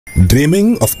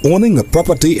Dreaming of owning a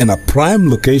property in a prime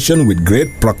location with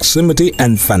great proximity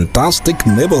and fantastic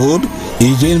neighborhood?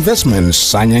 EJ Investments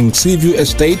Sanyang Seaview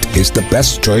Estate is the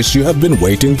best choice you have been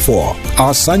waiting for.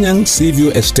 Our Sanyang Seaview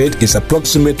Estate is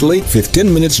approximately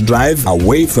 15 minutes drive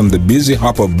away from the busy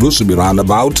hub of Brusubi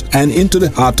roundabout and into the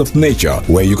heart of nature,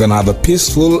 where you can have a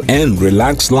peaceful and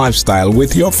relaxed lifestyle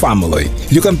with your family.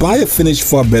 You can buy a finished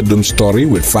 4-bedroom story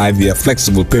with 5-year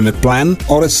flexible payment plan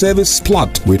or a service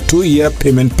plot with 2-year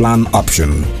payment plan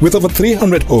option. With over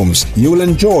 300 homes, you will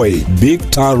enjoy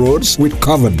big tar roads with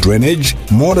covered drainage,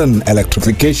 modern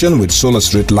electrification with solar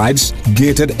street lights,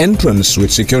 gated entrance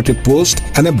with security post,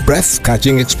 and a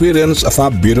breath-catching experience of our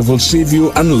beautiful sea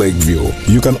view and lake view.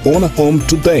 You can own a home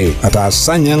today at our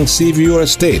Sanyang Seaview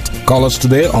Estate. Call us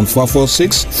today on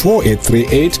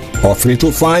 446-4838 or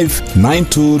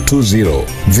 325-9220.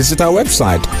 Visit our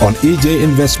website on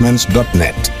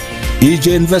ejinvestments.net.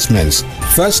 EJ Investments,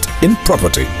 first in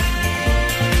property.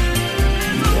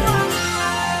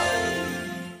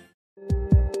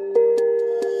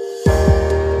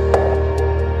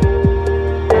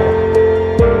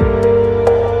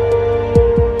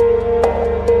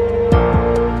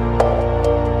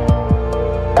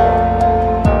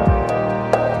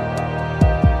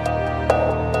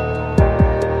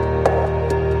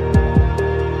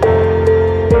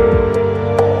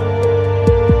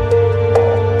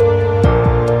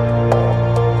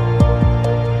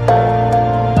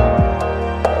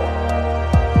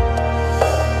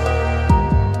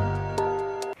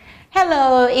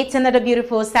 It's another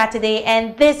beautiful Saturday,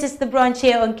 and this is the brunch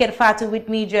here on Fatou with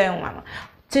me, Mama.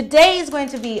 Today is going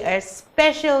to be a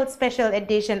special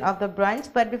edition of the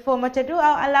brunch, but before much ado,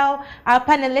 I'll allow our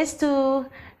panelists to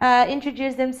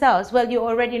introduce themselves. Well, you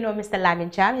already know Mr. Lamin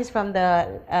Cham. He's from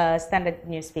the Standard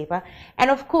newspaper,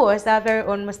 and of course, our very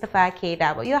own Mustafa K.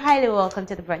 Dabo. You're highly welcome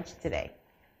to the brunch today.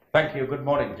 Thank you. Good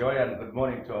morning, Joy, and good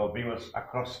morning to our viewers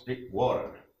across the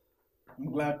world. I'm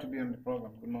glad to be on the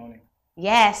program. Good morning.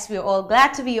 Yes, we're all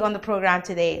glad to be on the program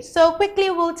today. So quickly,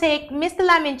 we'll take Mr.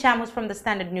 Lamin Cham, who's from the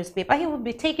Standard newspaper. He will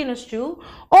be taking us through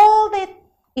all the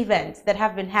events that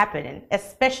have been happening,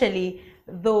 especially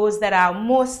those that are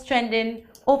most trending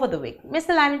over the week.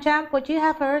 Mr. Lamin Cham, what do you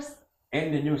have for us?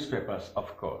 In the newspapers,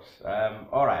 of course.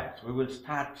 All right, we will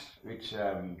start with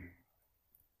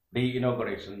the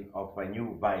inauguration of a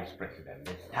new vice president.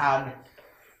 They start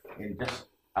in just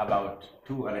about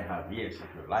 2.5 years, if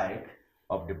you like,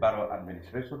 of the Barrow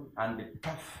administration, and the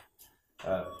tough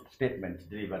statements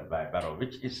delivered by Barrow,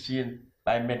 which is seen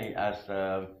by many as,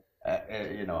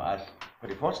 as for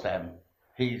the first time,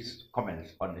 his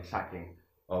comments on the sacking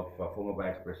of former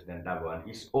Vice President Dabo and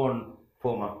his own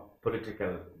former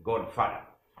political godfather.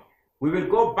 We will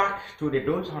go back to the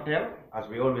Dons Hotel, as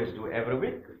we always do every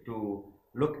week, to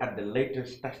look at the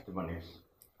latest testimonies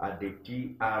at the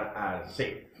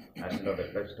TRRC. That's another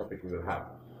topic we will have.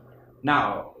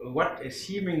 Now, what a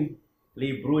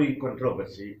seemingly brewing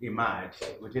controversy emerged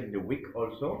within the week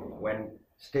also when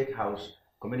State House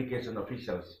communication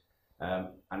officials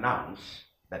announced,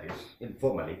 that is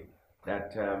informally,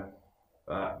 that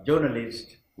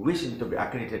journalists wishing to be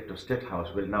accredited to State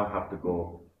House will now have to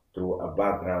go through a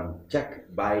background check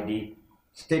by the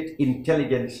State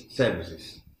Intelligence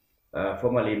Services,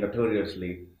 formerly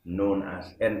notoriously known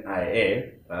as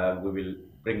NIA. We will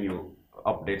bring you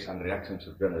updates and reactions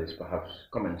of journalists, perhaps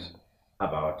comments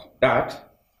about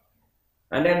that.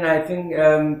 And then I think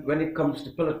when it comes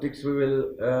to politics, we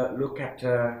will look at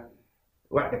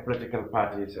what the political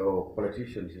parties or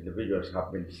politicians, individuals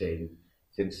have been saying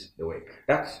since the week.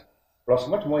 That's plus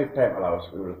much more, if time allows,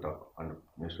 we will talk on the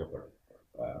newspaper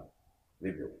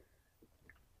review.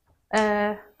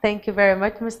 Thank you very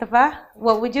much, Mustafa.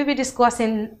 What would you be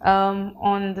discussing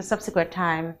on the subsequent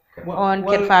time on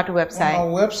Fatou website?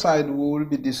 On our website, we will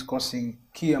be discussing,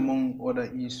 key among other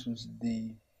issues,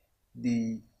 the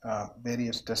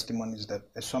various testimonies, that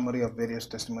a summary of various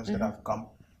testimonies that have come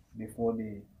before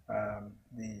the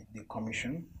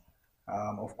commission.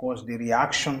 Of course, the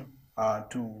reaction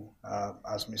to,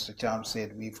 as Mr. Cham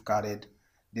said, we've carried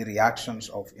the reactions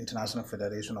of International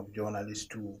Federation of Journalists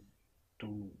to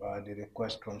the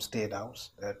request from State House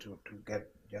to get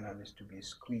journalists to be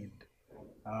screened.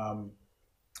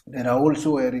 There is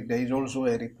also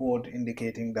a report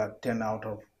indicating that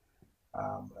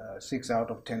 6 out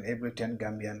of 10, every 10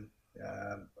 Gambian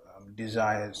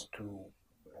desires to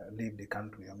leave the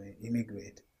country,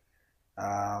 immigrate.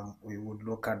 We would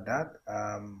look at that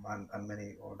and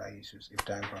many other issues if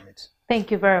time permits. Thank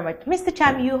you very much. Mr.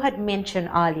 Cham, you had mentioned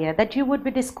earlier that you would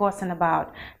be discussing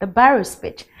about the Barrow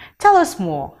speech. Tell us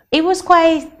more. It was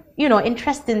quite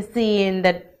interesting seeing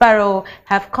that Barrow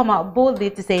have come out boldly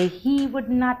to say he would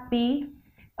not be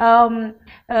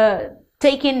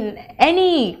taking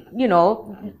any,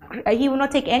 he will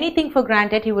not take anything for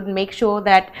granted. He would make sure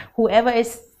that whoever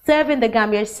is serving the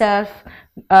Gambia serve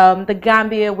the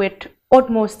Gambia with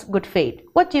utmost good faith.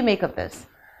 What do you make of this?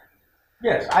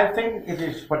 Yes, I think it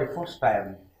is for the first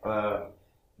time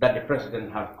that the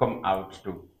president has come out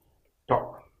to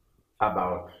talk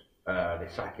about the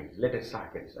sackings, latest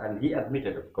sackings, and he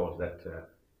admitted, of course, that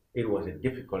it was a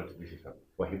difficult decision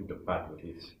for him to part with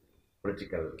his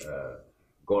political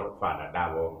godfather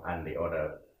Davo and the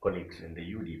other colleagues in the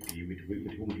UDP with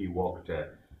whom he worked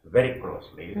very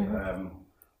closely,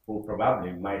 who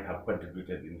probably might have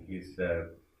contributed in his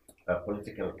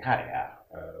political career,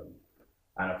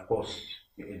 and of course,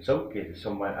 in some cases,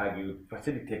 some might argue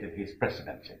facilitated his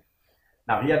presidency.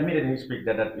 Now, he admitted in his speech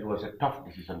that it was a tough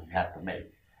decision he had to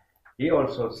make. He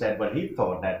also said, well, he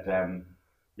thought that,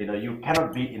 you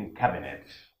cannot be in cabinet.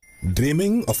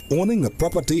 Dreaming of owning a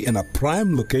property in a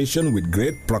prime location with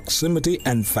great proximity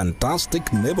and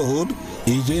fantastic neighborhood?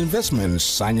 EJ Investments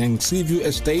Sanyang Seaview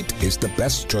Estate is the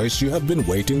best choice you have been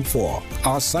waiting for.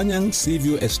 Our Sanyang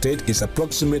Seaview Estate is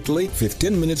approximately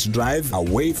 15 minutes drive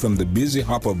away from the busy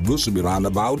hub of Brusubi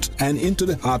roundabout and into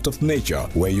the heart of nature,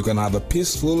 where you can have a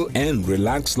peaceful and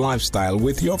relaxed lifestyle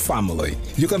with your family.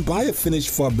 You can buy a finished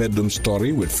 4-bedroom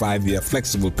story with 5-year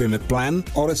flexible payment plan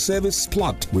or a service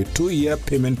plot with 2-year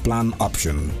payment plan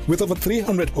option. With over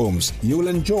 300 homes, you will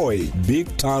enjoy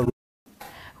big tar.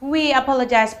 We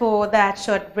apologize for that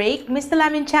short break. Mr.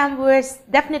 Lamin Cham was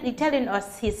definitely telling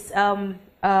us his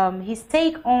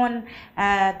take on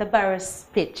the Barrow's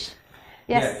pitch.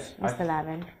 Yes, Mr.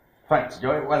 Lamin. Thanks,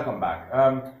 Joy. Welcome back.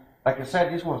 Like I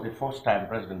said, this was the first time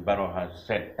President Barrow has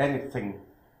said anything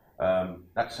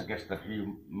that suggests that he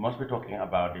must be talking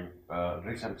about the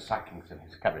recent sackings in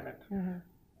his cabinet.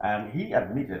 And he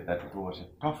admitted that it was a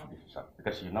tough decision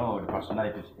because, the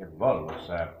personalities involved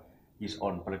was his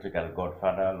own political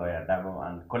godfather, lawyer Davo,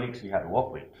 and colleagues he had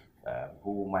worked with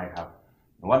who might have,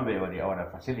 in one way or the other,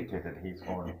 facilitated his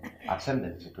own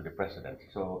ascendancy to the presidency.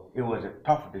 So it was a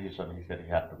tough decision he said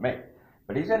he had to make.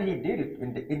 But he said he did it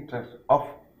in the interest of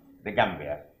the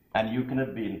Gambia, and you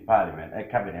cannot be in parliament, a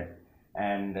cabinet,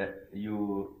 and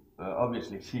you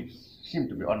obviously seem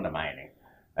to be undermining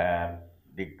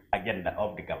the agenda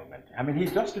of the government. I mean, he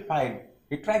tried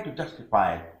to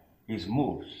justify his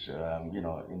moves,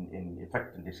 in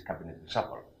effecting this cabinet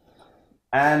reshuffle.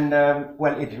 And,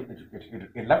 well, it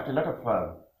left a lot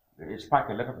of, it sparked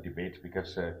a lot of debate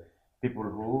because people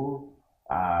who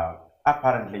are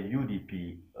apparently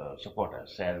UDP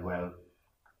supporters said, well,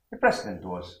 the president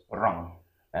was wrong.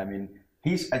 I mean,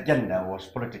 his agenda was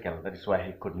political. That is why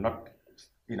he could not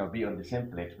be on the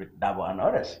same place with Davo and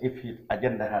others. If his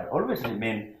agenda had always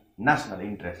remained national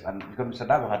interest, and because Mr.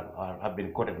 Davo had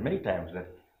been quoted many times that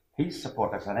his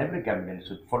supporters and every Gambian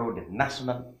should follow the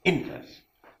national interest.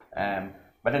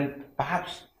 But then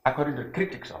perhaps, according to the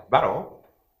critics of Barrow,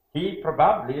 he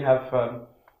probably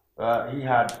he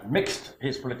had mixed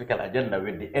his political agenda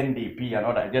with the NDP and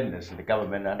other agendas in the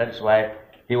government, and that is why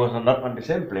he was not on the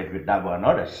same plate with Davo and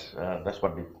others. That's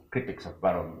what the critics of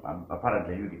Barrow,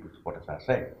 apparently UDP supporters, are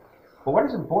saying. But what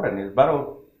is important is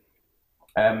Barrow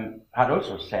had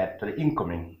also said to the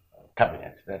incoming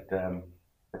cabinet that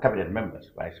the cabinet members,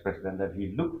 Vice President, that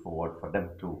he looked forward for them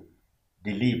to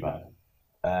deliver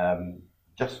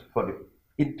just for the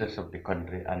interests of the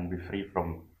country and be free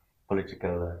from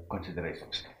political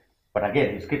considerations. But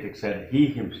again, his critics said he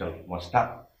himself must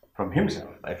start from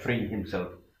himself by freeing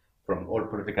himself from all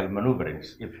political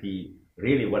maneuverings if he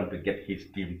really want to get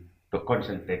his team to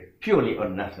concentrate purely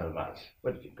on national matters.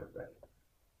 What do you think of that?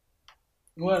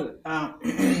 Well,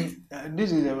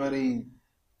 this is a very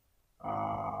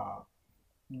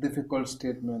difficult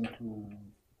statement to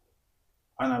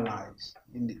analyze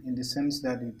in the sense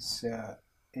that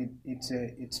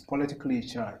it's politically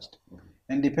charged,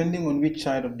 and depending on which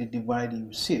side of the divide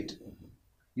you sit,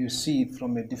 you see it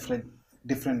from a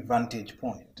different vantage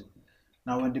point.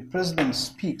 Now, when the president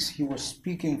speaks, he was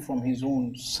speaking from his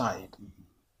own side,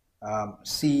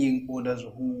 seeing others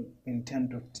who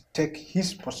intend to take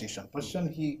his position.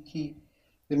 He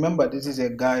remember, this is a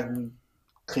guy who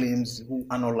claims, who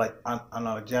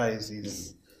analogizes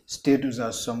his status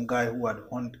as some guy who had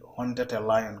hunted a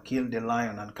lion, killed a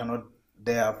lion, and cannot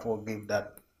therefore give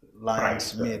that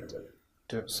lion's meat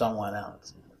to someone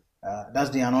else.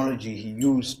 That's the analogy he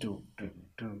used to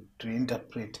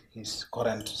interpret his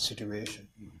current situation.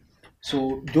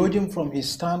 So, judging from his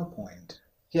standpoint,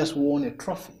 he has won a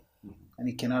trophy, and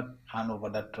he cannot hand over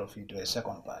that trophy to a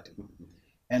second party.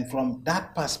 And from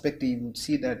that perspective, you would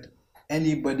see that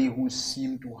anybody who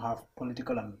seemed to have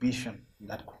political ambition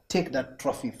that could take that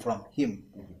trophy from him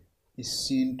is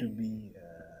seen to be,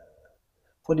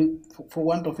 for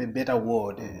want of a better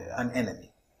word, an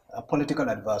enemy, a political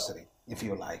adversary, if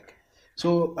you like.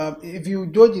 So if you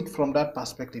judge it from that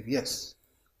perspective, yes.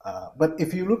 But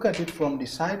if you look at it from the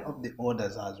side of the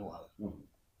others as well,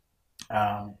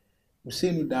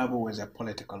 Hussein Dabo was a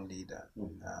political leader,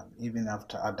 even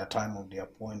after at the time of the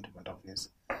appointment of his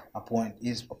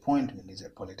appointment is a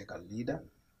political leader.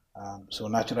 So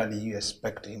naturally, you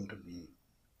expect him to be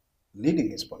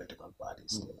leading his political party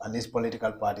still, and his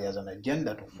political party has an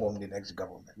agenda to form the next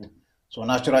government. So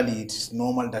naturally, it's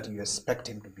normal that you expect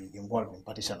him to be involved in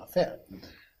partisan affairs.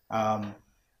 And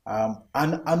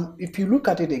if you look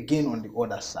at it again on the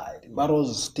other side,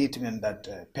 Barrow's statement that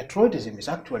patriotism is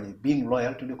actually being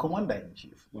loyal to the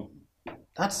commander-in-chief.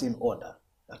 That's in order.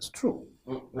 That's true.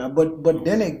 But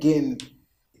then again,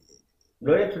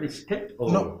 loyal to the state?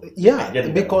 Or no, yeah,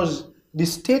 because the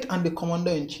state and the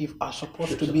commander-in-chief are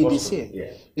supposed to be the same.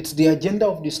 Yeah. It's the agenda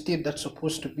of the state that's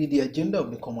supposed to be the agenda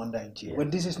of the commander-in-chief. Yeah.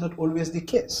 But this is not always the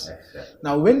case. Exactly.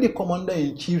 Now, when the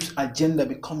commander-in-chief's agenda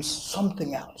becomes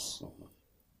something else,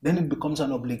 then it becomes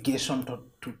an obligation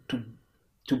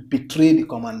to betray the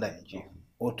commander-in-chief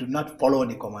or to not follow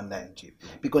the commander-in-chief.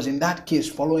 Because in that case,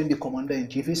 following the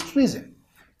commander-in-chief is treason.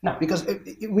 No. Because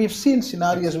we've seen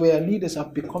scenarios where leaders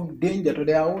have become danger to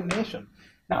their own nation.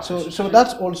 No. So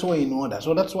that's also in order.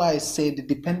 So that's why I said,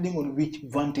 depending on which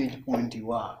vantage point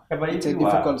you are, it's a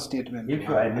difficult statement. If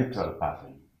you are a neutral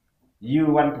person, you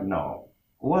want to know,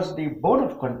 was the bone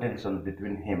of contention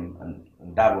between him and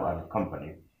Dabo and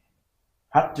company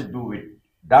had to do with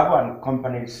Dabo and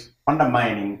company's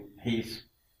undermining his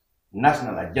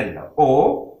national agenda,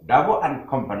 or Dabo and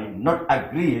company not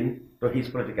agreeing to his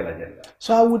political agenda?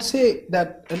 So I would say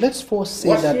that, let's first say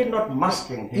that... Was he not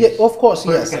masking his of course,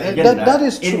 yes, agenda that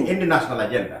is true. In the national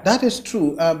agenda? That is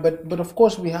true, but of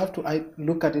course we have to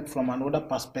look at it from another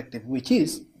perspective, which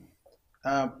is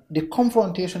the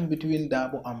confrontation between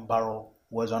Dabo and Barrow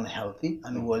was unhealthy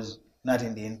and was not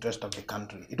in the interest of the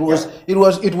country. It was in the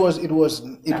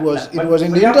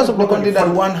interest of the country that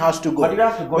one has to go. But you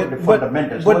have to go to the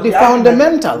fundamentals. But the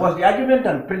fundamental was the argument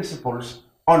and principles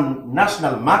on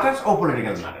national matters or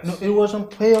political matters? No, it was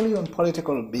purely on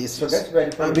political basis. So that's very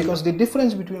because the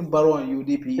difference between Barrow and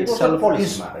UDP itself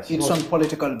is on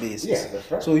political basis. Yes,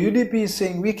 that's right. So UDP is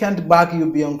saying we can't back you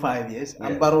beyond 5 years,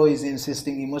 and Barrow is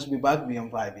insisting he must be back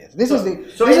beyond 5 years. This is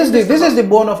the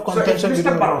bone of contention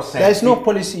between. There is no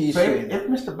policy issue. If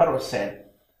Mr. Barrow said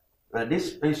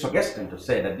this is suggesting to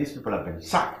say that these people have been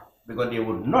sacked because they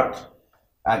would not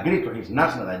agree to his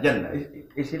national agenda,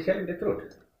 is he telling the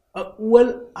truth?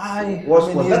 Well, he's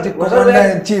the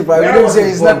commander-in-chief. I wouldn't say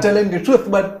he's not telling the truth,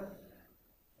 but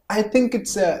I think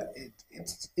it's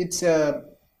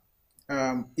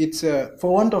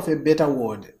for want of a better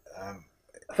word.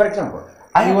 For example,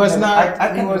 I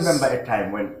can remember a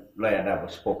time when Lawyer Dabo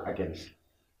spoke against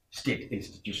state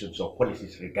institutions or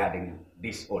policies regarding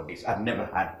this or this. I've never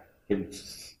had him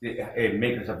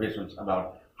make reservations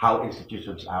about how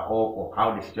institutions are or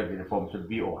how the statutory reform should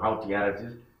be or how TRS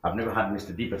is. I've never had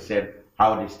Mr. Deeper said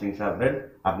how these things are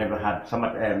read. I've never had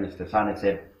Mr. Sane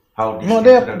said how these things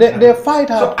are read. Their fight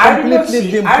has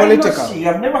completely been political.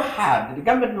 I've never had, the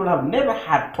government will have never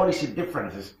had policy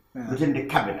differences within the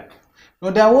cabinet. No,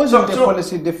 there wasn't a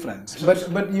policy difference,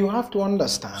 but you have to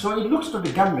understand. So it looks to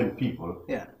the government people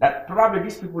that probably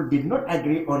these people did not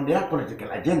agree on their political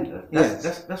agenda.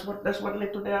 That's what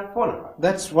led to their fall apart.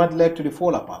 That's what led to the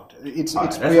fall apart. It's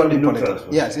purely political.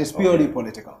 Yes, it's purely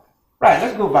political. Right,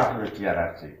 let's go back to the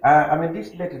TRRC. I mean,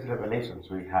 these latest revelations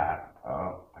we had,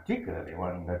 particularly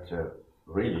one that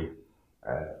really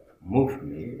moved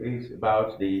me, is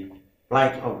about the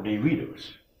plight of the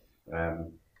widows.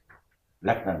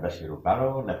 Lieutenant Basiru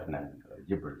Barrow, Lieutenant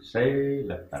Jibril Say,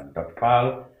 Lieutenant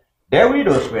Dotfal, their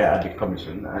widows were at the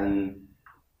commission and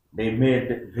they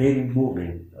made very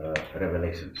moving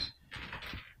revelations.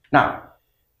 Now,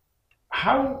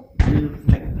 how do you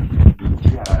think the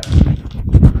TRRC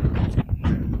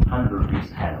handle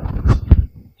these kind of things?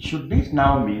 Should this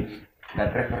now mean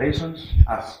that reparations,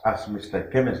 as Mr.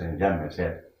 Kemes in Gambia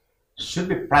said, should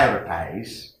be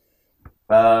prioritized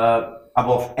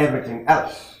above everything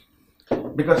else?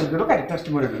 Because if you look at the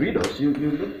testimony of the widows, you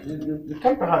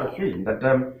come to have a feeling that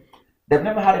they've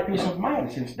never had a peace of mind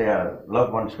since their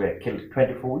loved ones were killed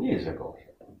 24 years ago.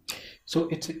 So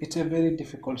it's a very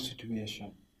difficult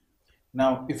situation.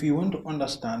 Now, if you want to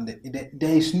understand it,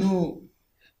 there is no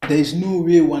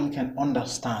way one can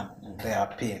understand their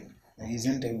pain. There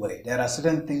isn't a way. There are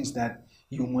certain things that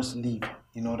you must live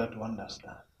in order to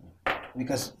understand.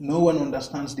 Because no one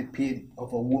understands the pain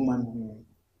of a woman who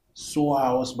saw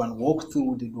her husband walk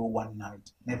through the door one night,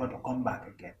 never to come back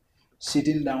again.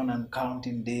 sitting down and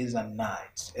counting days and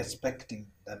nights, expecting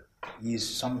that he is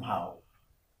somehow,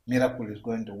 miracle is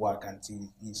going to work and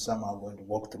he's somehow going to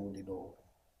walk through the door,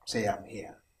 say, I'm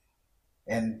here.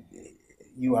 And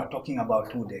you are talking about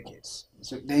 2 decades.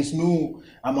 So there is no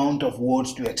amount of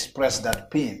words to express that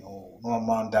pain, or no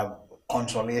amount of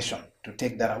consolation to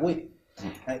take that away.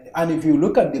 And if you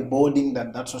look at the burden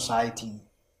that society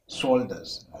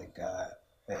shoulders, like a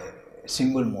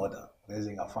single mother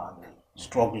raising a family,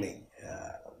 struggling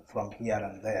from here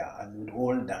and there, and with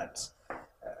all that,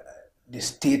 the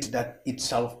state that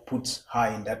itself puts her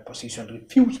in that position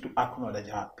refused to acknowledge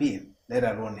her pain, let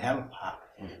alone help her.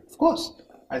 Of course,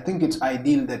 I think it's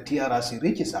ideal that TRRC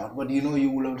reaches out, but you know,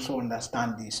 you will also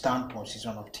understand the stand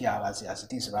position of TRRC as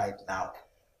it is right now.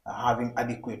 Having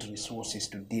adequate resources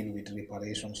to deal with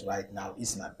reparations right now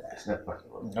is not there. It's not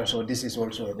possible. So this is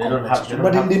also a complex issue.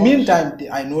 But in the meantime,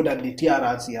 I know that the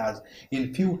TRRC has,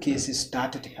 in few cases,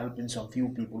 started helping some few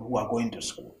people who are going to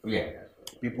school. Yeah.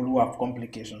 People who have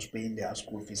complications paying their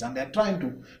school fees, and they're trying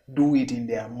to do it in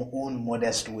their own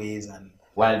modest ways. And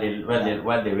while they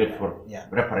wait for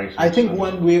reparations. I think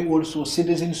one way also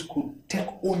citizens could take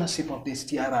ownership of this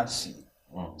TRRC.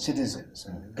 Citizens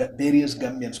and various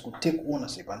Gambians could take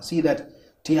ownership and see that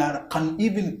TR can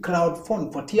even crowd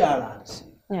fund for TRRC.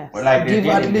 Yes. Well, like give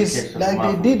at they least like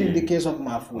they did in the case of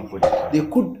Mafui.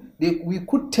 We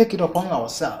could take it upon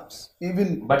ourselves,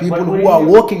 even people who are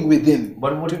working within,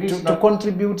 to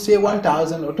contribute, say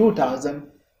 1,000 or 2,000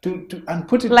 to and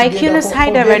put it like together Yunus for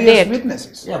Haider various did.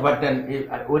 witnesses. Yeah, but then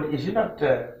is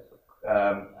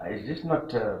this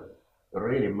not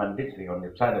really mandatory on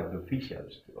the side of the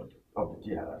officials of the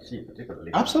TRRC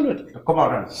particularly? Absolutely. To come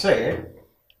out and say,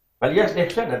 well, yes,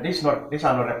 they've said that these are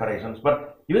not reparations,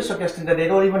 but you're suggesting that they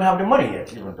don't even have the money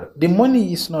yet. The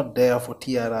money is not there for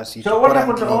TRRC. So what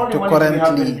happened to all the money we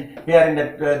have been hearing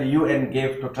that the UN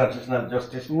gave to transitional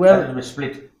justice? Well, that will be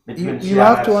split between you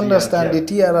have to understand the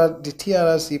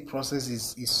TRRC process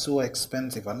is so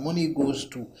expensive, and money goes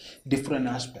to different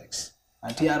aspects.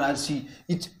 And TRRC,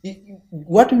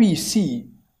 what we see,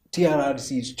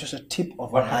 TRRC is just a tip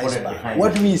of an iceberg.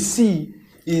 What we see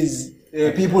is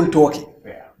people talking.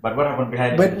 Yeah. But what happened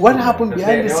behind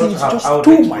the scenes is just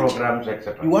too much. Programs,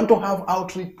 etc. You want to have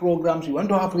outreach programs, you want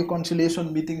to have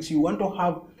reconciliation meetings, you want to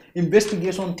have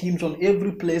investigation teams on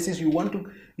every places.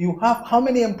 You have how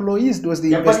many employees does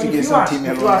the investigation team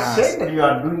alone has?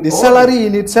 The salary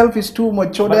in itself is too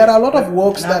much. So there are a lot of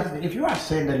works that. If you are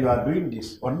saying that you are doing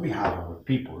this on behalf of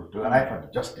people to arrive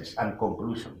at justice and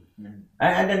conclusion,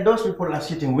 and then those people are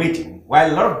sitting waiting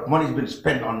while a lot of money has been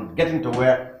spent on getting to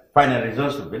where final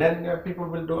results will be, then people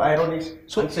will do ironies.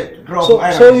 So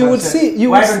you would see.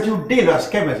 Why don't you deal as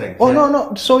chemists? Oh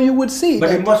no. So you would see.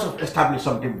 But you must establish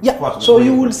something. Yeah. So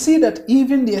you will see that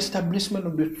even the establishment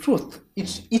of the truth,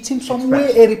 it's in some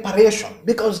way a reparation,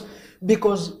 because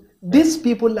these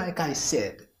people, like I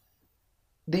said,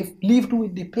 they've lived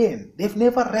with the pain. They've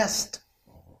never rest.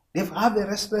 They've had a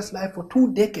restless life for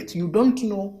 2 decades. You don't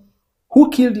know who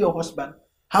killed your husband,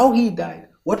 how he died,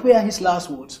 what were his last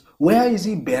words, where is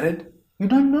he buried? You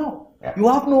don't know. Yeah. You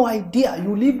have no idea.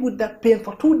 You live with that pain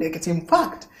for 2 decades. In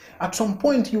fact, at some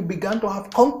point you began to have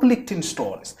conflicting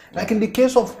stories. Like in the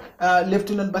case of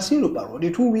Lieutenant Basiru Barrow,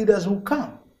 the 2 leaders who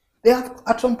come, they have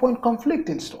at some point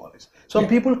conflicting stories. Some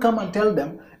people come and tell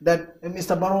them that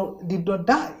Mr. Barrow did not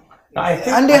die.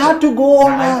 And they had to go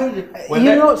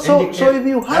on, so if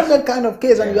you have that kind of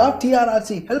case and you have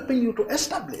TRRC helping you to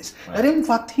establish that in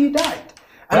fact he died.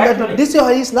 And that these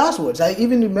are his last words. I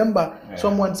even remember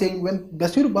someone saying when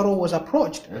Basiru Barrow was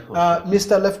approached,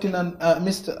 Mr. Lieutenant,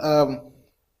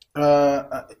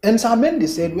 Ensa Mendy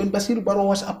said when Basiru Barrow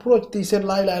was approached, he said,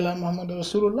 La ilaha illallah Muhammad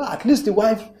Rasulullah. At least the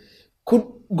wife could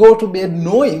go to bed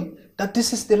knowing that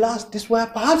these were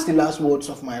perhaps the last words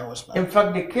of my husband. In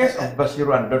fact, the case of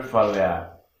Basiru and Dotfal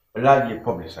were largely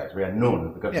publicized, were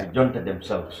known, because the junta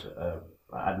themselves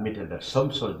admitted that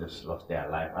some soldiers lost their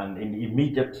life, and in the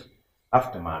immediate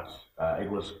aftermath, it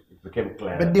became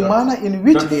clear. But the manner in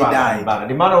which they died,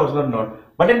 the manner was not known.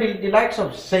 But then the likes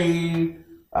of, say,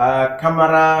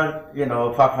 Kamara,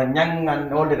 Fafanyang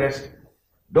and all the rest,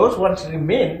 those ones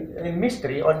remain in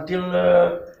mystery until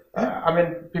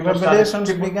people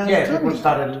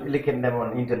started leaking them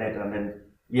on internet, and then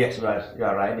yes, you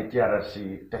are right. The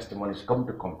TRRC testimonies come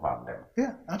to confirm them.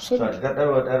 Yeah, absolutely. So that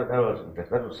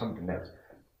was something else.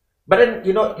 But then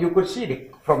you could see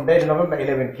from there, the November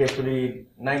 11 case to the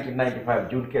 1995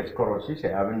 June case,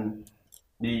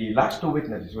 the last 2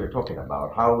 witnesses were talking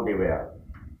about how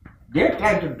they're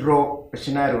trying to draw a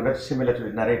scenario that's similar to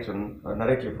the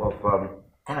narrative of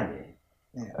Kanye.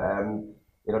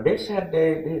 You know, they said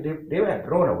they were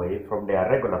drawn away from their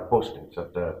regular postings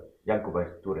at the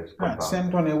Yankuba tourist compound.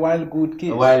 Sent on a wild good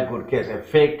case. A wild good case, a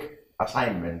fake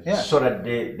assignment, so that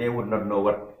they would not know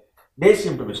what, they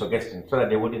seem to be suggesting, so that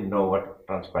they wouldn't know what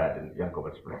transpired in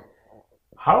Yankuba's place.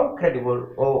 How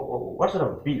credible, or what sort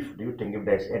of beef do you think, if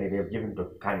there's any, they've given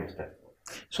to canister?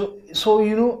 So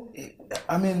you know,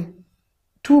 I mean,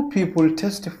 two people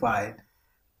testified.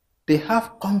 They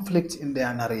have conflicts in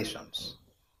their narrations.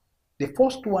 The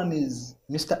first one is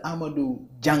Mr. Amadou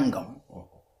Jangam,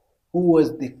 who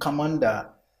was the commander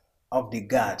of the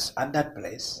guards at that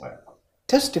place,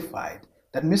 testified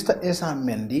that Mr. Esa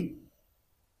Mendy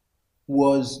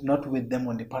was not with them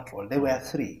on the patrol. There were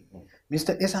three.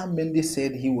 Mr. Esa Mendy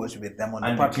said he was with them on the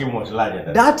patrol. And the team was larger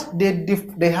than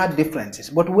that. They had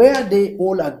differences. But where they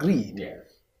all agreed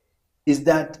is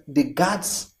that the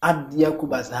guards at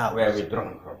Yakuba's house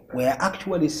were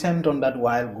actually sent on that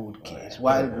wild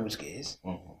goose case,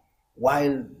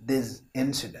 while this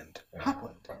incident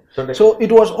happened. So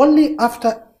it was only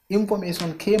after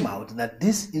information came out that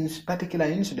this particular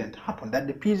incident happened that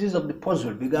the pieces of the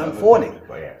puzzle began falling.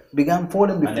 Began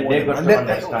falling before them. And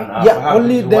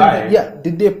then,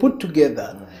 did they put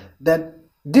together that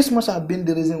this must have been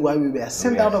the reason why we were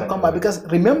sent out of combat. Because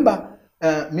remember,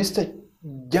 Mr.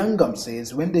 Jangam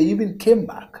says when they even came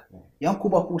back,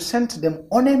 Yankuba who sent them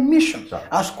on a mission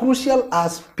as crucial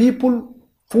as people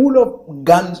full of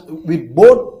guns, with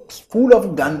boats full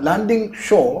of guns landing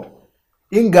shore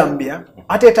in Gambia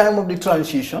at a time of the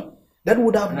transition, that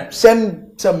would have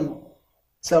sent some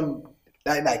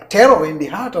like terror in the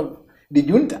heart of the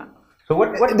junta. So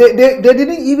what they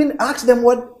didn't even ask them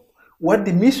what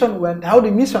the mission went, how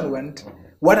the mission went,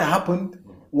 what happened,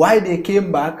 why they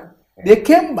came back. They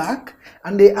came back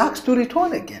and they asked to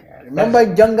return again. Remember,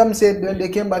 Jangam said when they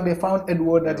came back, they found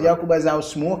Edward at Yakuba's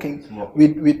house smoking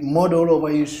with mud all over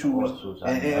his shoes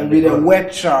and with a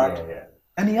wet shirt,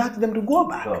 and he asked them to go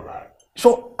back.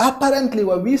 So apparently,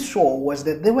 what we saw was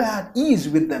that they were at ease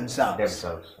with themselves.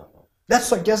 That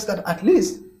suggests that at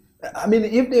least, I mean,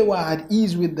 if they were at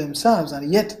ease with themselves,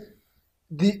 and yet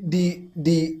there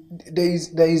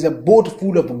is a boat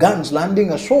full of guns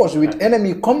landing ashore with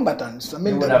enemy combatants. I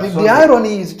mean, the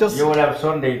irony is just, you would have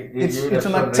Sunday. It's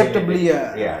unacceptably.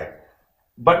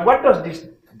 But what does this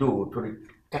do to the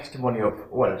testimony of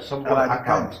some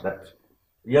accounts that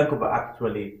Yankuba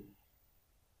actually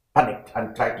panicked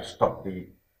and tried to stop the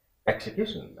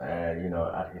execution?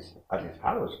 At his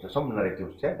house. Some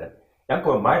narratives said that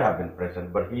Yankuba might have been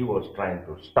present, but he was trying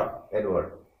to stop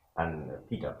Edward and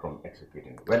Peter from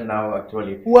executing. Well, now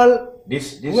actually,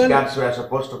 these guards were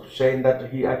supposed to say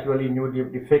that he actually knew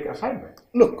the fake assignment.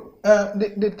 Look,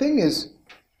 the thing is,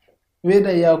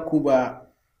 whether Yakuba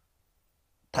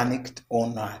panicked or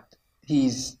not,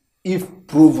 if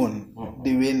proven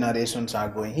the way narrations are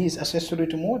going, he is accessory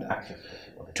to murder.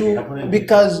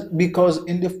 Because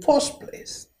in the first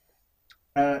place,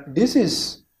 this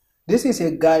is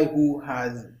a guy who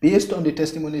has, based on the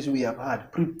testimonies we have had,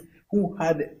 who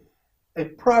had a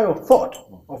prior thought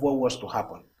of what was to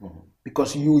happen.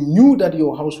 Because you knew that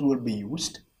your house will be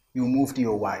used, you moved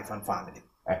your wife and family.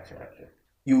 Exactly.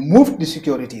 You moved the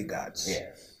security guards.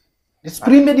 Yes. It's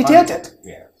premeditated.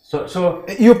 So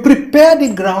you prepare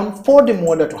the ground for the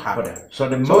murder to happen. So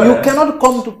you cannot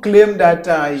come to claim that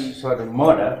so the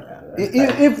murder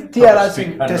if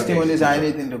TRRC testimonies are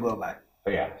anything to go by.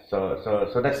 So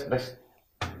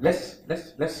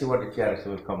let's see what the TRRC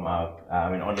will come out. I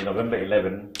mean, on the November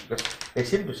 11, they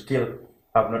seem to still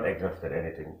have not exhausted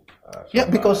anything.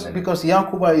 Because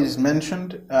Yakuba is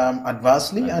mentioned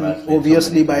adversely, and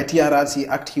obviously by TRRC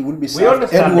Act he will be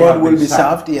served. Edward will be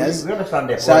served. Yes. We understand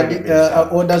that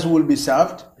others will be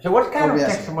served. So what kind of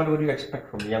testimony would you expect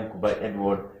from Yakuba,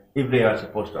 Edward, if they are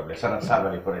supposed to appear? Sana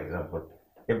Savali, for example,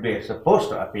 if they are supposed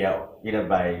to appear either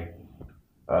by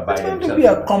it's going to be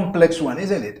a complex one,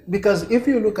 isn't it? Because if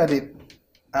you look at it,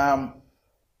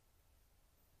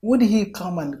 would he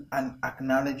come and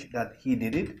acknowledge that he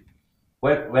did it?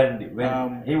 Well,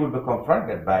 when he would be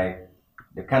confronted by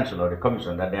the council or the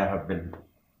commission that there have been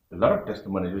a lot of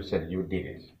testimonies who said you did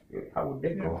it, how would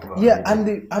they go?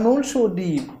 And also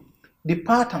the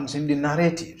patterns in the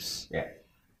narratives. Yeah.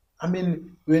 I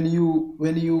mean, when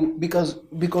you because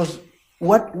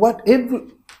what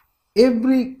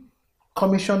every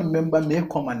commission member may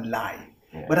come and lie,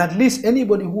 but at least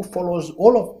anybody who follows,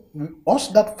 all of us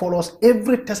that follows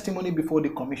every testimony before the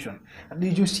commission, and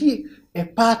you see a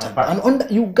pattern, and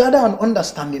you gather an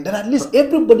understanding that at least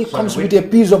everybody comes with a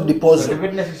piece of the puzzle. So the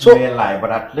witnesses may lie,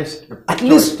 but at least the picture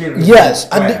is still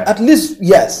at least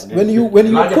yes. When you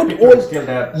put all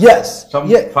some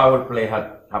foul play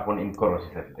happened in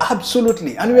Kurang.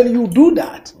 Absolutely. And when you do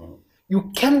that,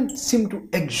 you can't seem to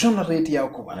exonerate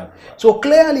Yakuba. Yeah. So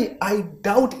clearly, I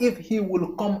doubt if he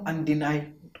will come and deny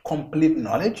complete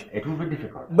knowledge. It will be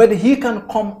difficult. But he can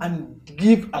come and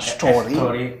give a story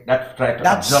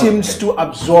that seems to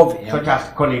absorb him. Such as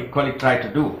colleague tried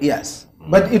to do. Yes.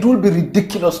 But it would be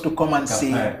ridiculous to come and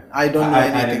say, I don't know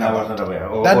anything about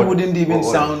it. That wouldn't even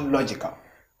sound logical.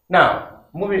 Now,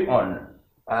 moving on,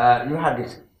 you had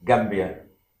this Gambia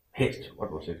hit,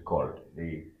 what was it called?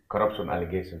 The corruption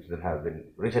allegations that have been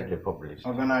recently published.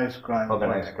 Organized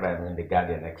crime in the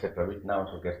Guardian, etc., which now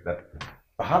suggests that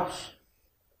perhaps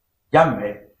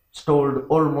Gambia stole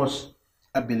almost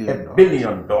 $1 billion. $1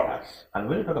 billion. And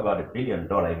when we talk about $1 billion in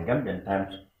Gambian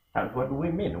times, what do we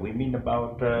mean? We mean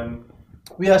about...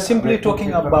 we are simply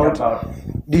talking about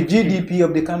the GDP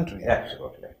of the country.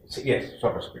 Absolutely. Yes,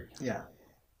 so to speak. Yeah.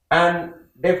 And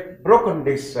they've broken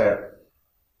this,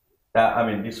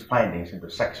 these findings into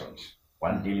sections.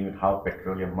 One dealing with how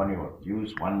petroleum money was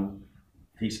used, one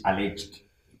these alleged,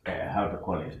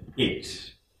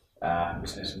 aides,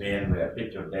 businessmen were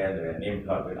pictured there, they were named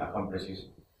with accomplices.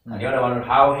 And the other one,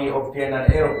 how he obtained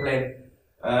an aeroplane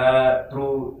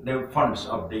through the funds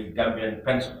of the Gambian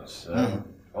pensioners.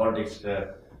 All this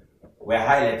were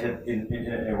highlighted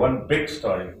in one big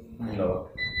story. You know,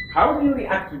 how do you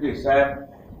react to this?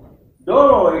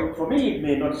 Though for me it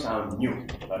may not sound new,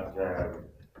 but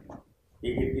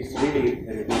it's really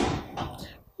revealing.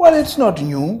 Well, it's not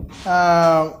new.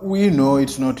 We know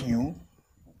it's not new.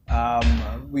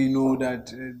 We know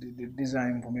that these are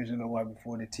information that were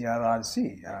before the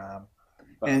TRRC.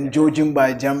 And judging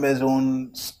by Jambe's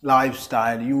own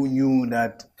lifestyle, you knew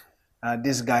that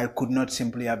this guy could not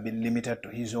simply have been limited to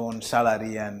his own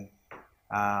salary and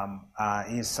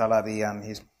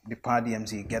the per diems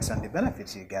he gets and the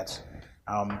benefits he gets.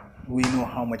 We know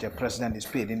how much a president is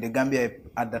paid. In the Gambia,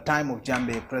 at the time of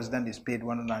Jambe, a president is paid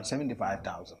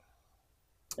 $175,000.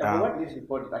 What this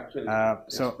report actually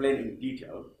explain in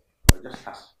detail, just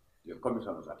as your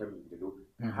commissioners are attempting to do,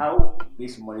 how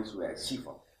these monies were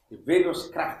siphoned, the various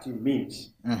crafty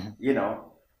means, you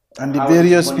know, and the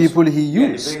various people he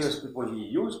used. The various people he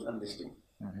used and this thing.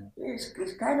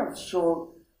 It's kind of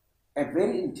show a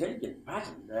very intelligent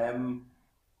person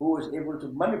who was able to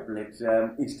manipulate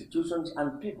institutions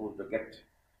and people to get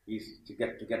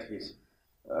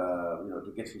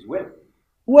his will.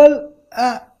 Well,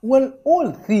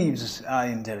 all thieves are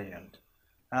intelligent.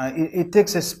 It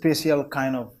takes a special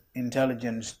kind of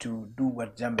intelligence to do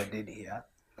what Jambe did here.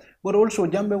 But also,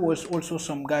 Jambe was also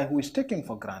some guy who is taken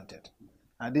for granted.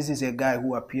 This is a guy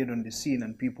who appeared on the scene,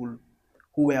 and people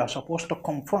who were supposed to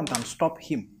confront and stop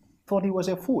him thought he was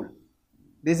a fool.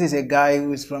 This is a guy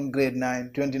who is from grade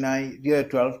 9, 29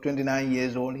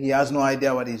 years old. He has no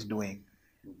idea what he's doing.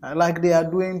 Like they are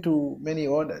doing to many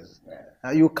others.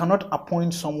 You cannot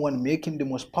appoint someone, make him the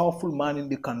most powerful man in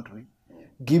the country,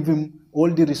 give him all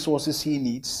the resources he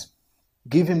needs,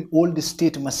 give him all the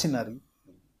state machinery,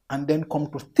 and then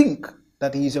come to think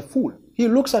that he is a fool. He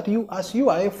looks at you as you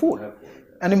are a fool.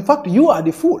 And in fact, you are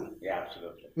the fool. Yeah,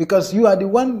 absolutely. Because you are the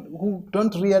one who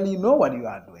don't really know what you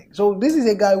are doing. So this is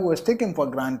a guy who was taken for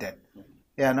granted.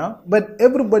 You know? But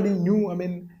everybody knew,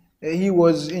 he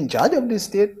was in charge of the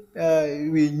state.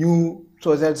 We knew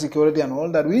social security and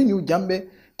all that. We knew Jambe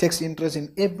takes interest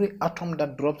in every atom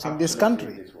that drops in this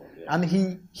country. And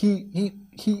he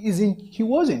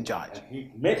was in charge. And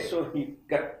he made sure he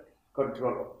got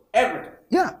control of everything.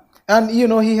 Yeah. And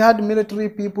he had military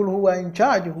people who were in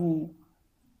charge who,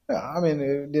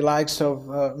 the likes of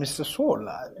Mr. Soul,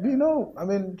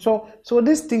 so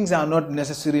these things are not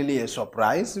necessarily a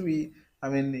surprise.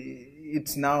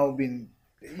 It's now been,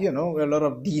 a lot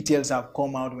of details have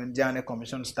come out when Jane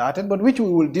Commission started, but which we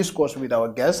will discuss with our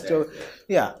guests. Yes,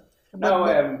 yes. Now,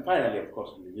 finally, of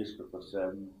course, in the newspapers,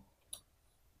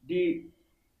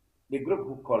 the group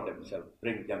who called themselves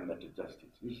Bring Gambia to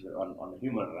Justice, which is on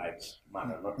human rights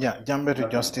matter. Gambia to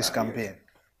Justice campaign.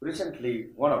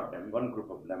 Recently, one group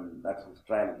of them, that was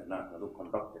Trial International, who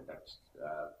conducted that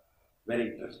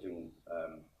very interesting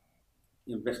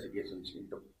investigations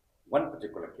into one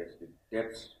particular case, the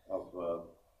deaths of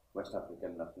West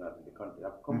African nationals in the country.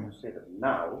 I've come to say that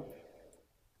now,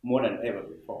 more than ever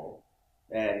before,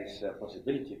 there is a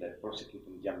possibility that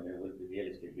prosecuting Gambia will be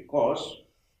realistic because,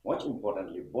 much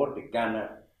importantly, both the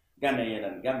Ghanaian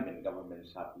and Gambian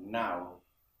governments have now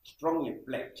strongly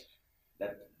pledged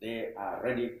that they are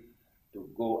ready to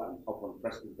go and open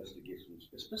press investigations,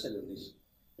 especially this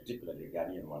particularly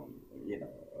Ghanaian one,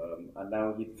 and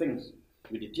now with things,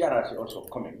 with the TRRC also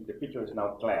coming, the picture is now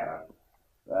clearer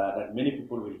that many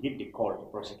people will hit the call to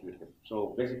prosecute him.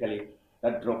 So basically,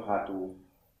 that drove her to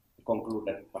conclude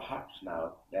that perhaps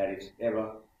now there is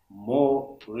ever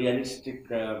more realistic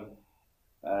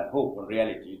hope and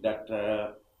reality that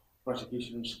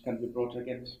prosecutions can be brought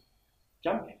against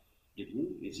Jammeh. Did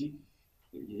you?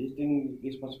 Do you think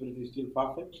this possibility is still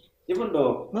far-fetched? Even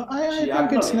though No, I she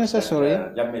think it's necessary.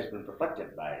 that Jammeh has been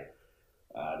protected by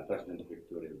the president of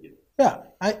Victoria. Yeah,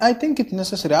 I think it's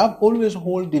necessary. I've always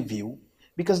hold the view,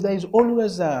 because there is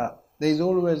always a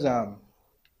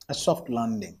soft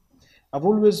landing. I've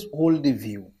always hold the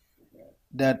view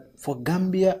that for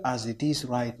Gambia as it is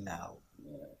right now,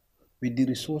 with the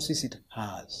resources it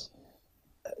has,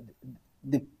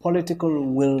 the political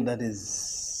will that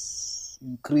is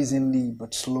increasingly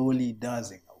but slowly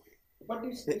dazing away.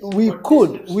 We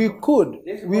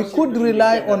could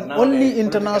rely on only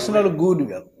international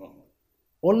goodwill,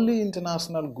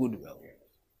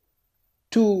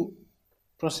 to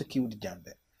prosecute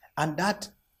Jammeh, and that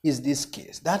is this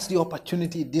case. That's the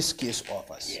opportunity this case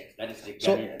offers. Yes, that is the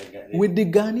So, with the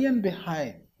Ghanaian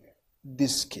behind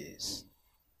this case,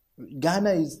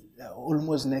 Ghana is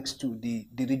almost next to the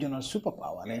regional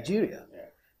superpower, Nigeria.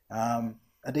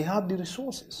 They have the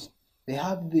resources. They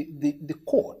have the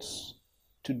courts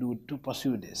to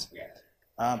pursue this.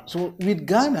 So with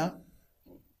Ghana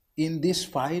in this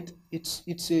fight, it's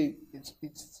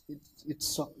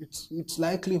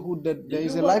likelihood that there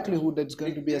is a likelihood that it's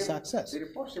going to be a success. The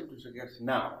report seems to suggest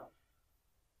now,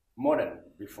 more than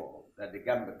before, that the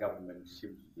Gambia government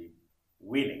seems to be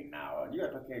willing now.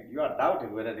 You are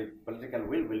doubting whether the political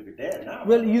will be there now.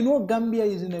 Well, you know, Gambia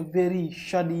is in a very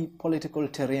shoddy political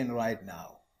terrain right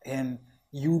now, and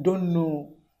you don't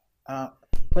know.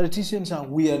 Politicians are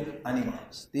weird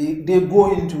animals. They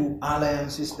go into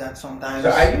alliances that sometimes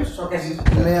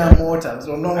mere mortals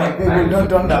or normal people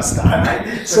don't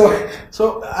understand.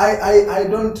 So I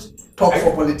don't talk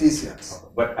for politicians.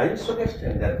 But are you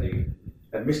suggesting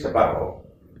that Mr. Barrow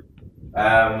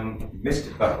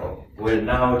will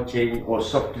now change or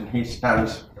soften his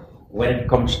stance when it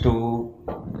comes to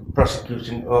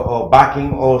prosecution or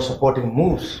backing or supporting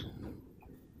moves?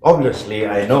 Obviously,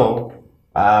 I know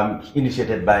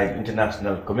initiated by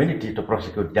international community to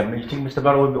prosecute them. You think Mr.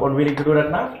 Barrow will be unwilling to do that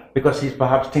now? Because he's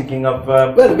perhaps thinking of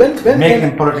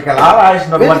making political allies,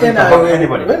 not wanting to hurt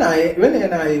anybody. When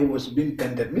NIA was being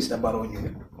painted, Mr. Barrow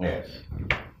knew. Yes.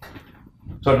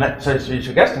 So you're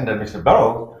suggesting that Mr.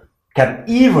 Barrow can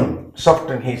even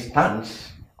soften his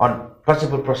stance on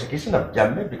possible prosecution of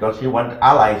Jammeh because he wants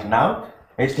allies now.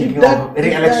 He's thinking of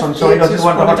re-election, so he doesn't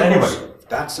want to hurt anybody.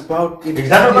 That's about it. Is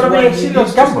that not going to be a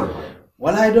serious gamble?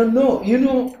 Well, I don't know. You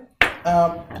know,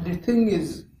 the thing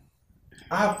is,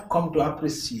 I've come to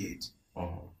appreciate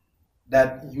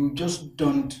that you just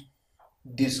don't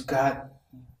discard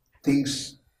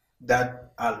things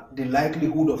that are the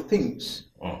likelihood of things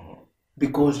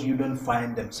because you don't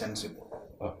find them sensible.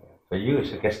 So you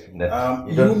suggesting that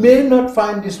you may not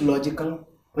find this logical,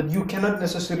 but you cannot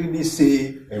necessarily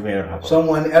say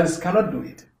someone else cannot do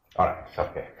it. All right,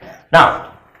 okay.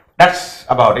 Now, that's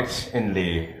about it in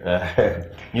the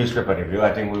newspaper review.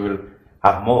 I think we will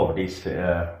have more of this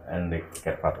and the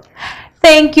Fatou.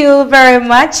 Thank you very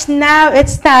much. Now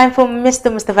it's time for Mr.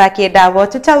 Mustafaki Dabo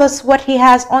to tell us what he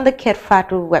has on the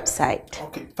Fatou website.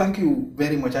 Okay, thank you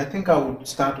very much. I think I would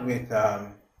start with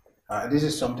this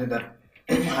is something that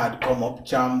had come up.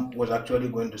 Cham was actually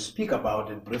going to speak about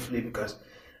it briefly because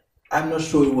I'm not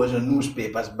sure it was in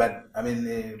newspapers, but I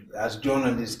mean, as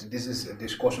journalists, this is a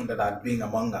discussion that had been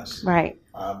among us. Right.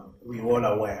 We were all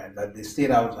aware that the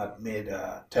State House had made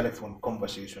a telephone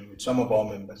conversation with some of our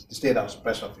members, the State House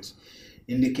press office,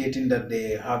 indicating that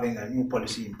they're having a new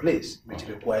policy in place, which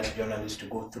requires journalists to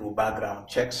go through background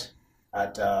checks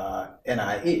at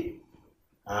NIA.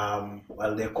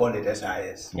 Well, they call it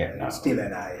SIS. Yeah, no. It's still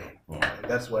NIA.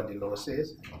 That's what the law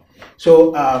says.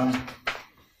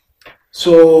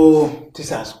 So this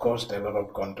has caused a lot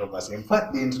of controversy. In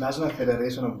fact, the International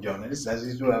Federation of Journalists has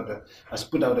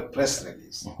put out a press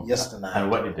release yesterday. And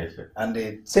what did they say? And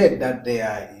they said that they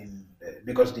are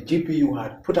because the GPU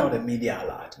had put out a media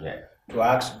alert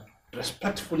to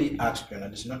respectfully ask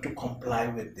journalists not to comply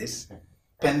with this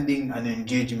pending an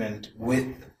engagement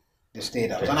with the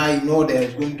State House. And I know there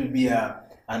is going to be an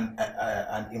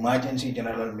emergency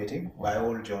general meeting by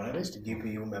all journalists, the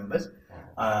GPU members,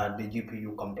 the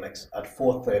GPU complex at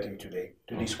 4:30 today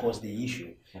to discuss the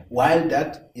issue. While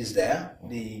that is there,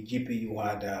 the GPU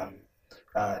had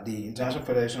the International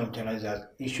Federation of Journalists has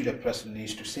issued a press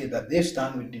release to say that they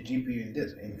stand with the GPU in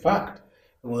this. In fact,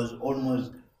 it was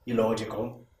almost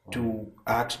illogical to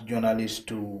ask journalists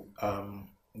to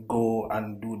go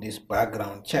and do these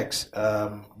background checks.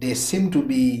 They seem to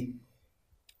be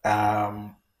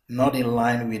not in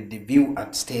line with the view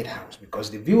at State House, because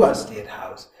the view at State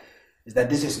House is that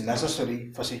this is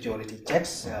necessary for security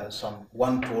checks.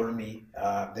 Someone told me,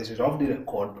 this is off the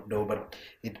record though, but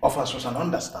it offers us an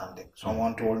understanding.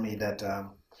 Someone told me that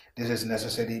this is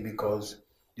necessary because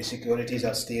the securities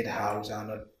at State House are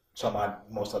not,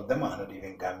 most of them are not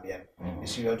even Gambian. The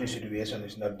security situation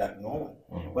is not that normal.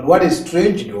 But what is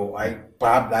strange though,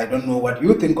 perhaps I don't know what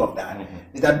you think of that,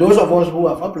 is that those of us who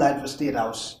have applied for State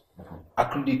House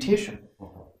accreditation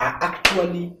are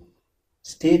actually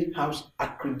State House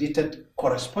accredited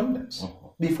correspondents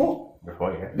before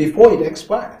it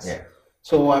expires. Yeah.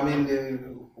 So I mean,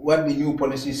 what the new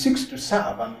policy seeks to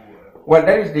serve, and well,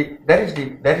 that is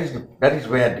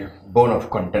where the bone of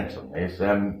contention is.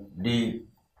 The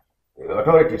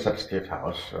authorities at State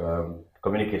House,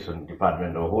 communication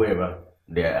department, or whoever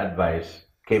their advice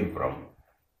came from,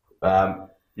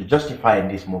 justifying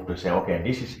this move to say, okay,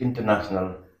 this is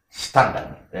international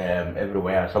standard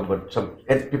everywhere. Some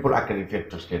people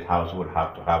accredited to State House would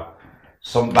have to have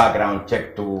some background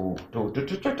check to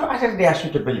assess their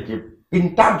suitability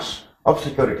in terms of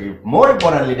security. More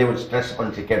importantly, they will stress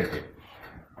on security.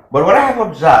 But what I have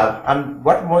observed, and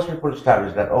what most people start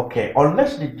is that, okay,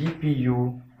 unless the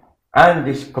GPU and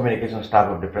this communication staff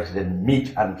of the president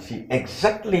meet and see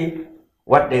exactly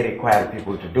what they require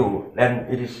people to do, then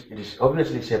it is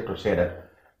obviously safe to say that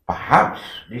perhaps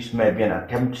this may be an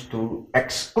attempt to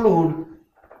exclude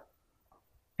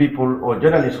people or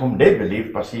journalists whom they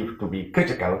perceive to be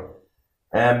critical,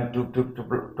 to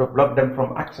block them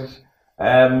from accessing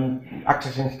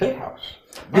State House.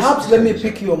 Perhaps let me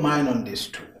pick your mind on this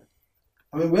too.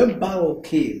 I mean, when Barrow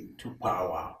came to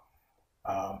power,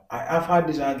 I've had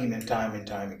this argument time and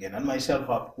time again, and myself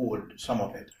I've heard some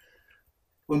of it.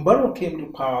 When Barrow came to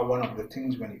power, one of the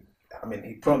things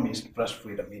he promised press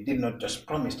freedom. He did not just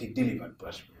promise, he delivered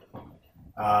press freedom.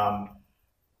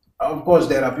 Of course,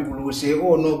 there are people who say,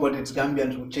 oh no, but it's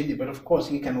Gambians who change it. But of course,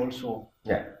 he can also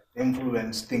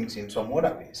influence things in some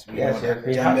other ways.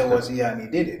 Gambia was here and he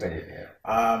did it.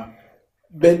 And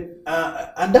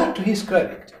that to his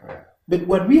credit. But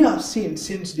what we have seen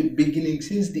since the beginning,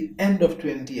 since the end of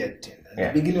 2018 and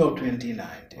the beginning of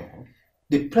 2019,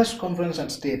 the press conference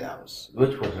at State House,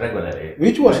 which was regularly,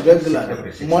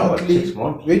 monthly,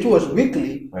 which was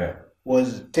weekly,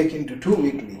 was taken to 2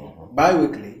 weekly,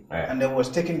 bi-weekly, and then was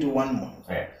taken to 1 month,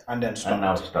 and then stopped. And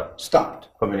now stopped.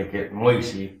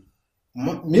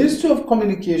 Ministry of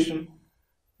Communication,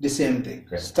 the same thing,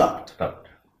 stopped.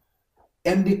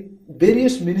 And the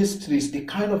various ministries, the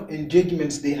kind of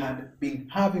engagements they had been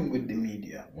having with the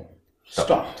media,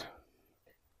 stopped.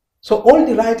 So all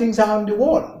the writings are on the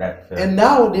wall, and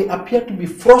now they appear to be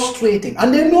frustrating.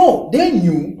 And they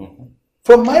knew,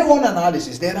 from my own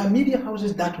analysis, there are media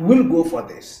houses that will go for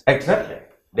this. Exactly.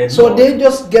 They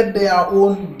just get their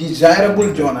own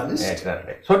desirable journalists.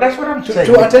 Exactly. So that's what I'm saying.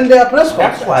 To attend their press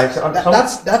conference.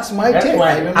 That's my take. That's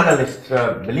why analysts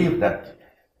believe that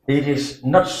it is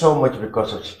not so much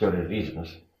because of security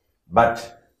reasons,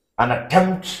 but an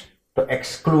attempt to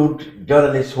exclude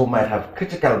journalists who might have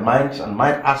critical minds and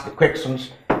might ask the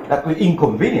questions that will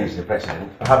inconvenience the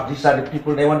president. Perhaps these are the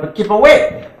people they want to keep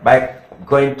away by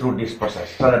going through this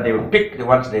process, so that they will pick the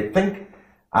ones they think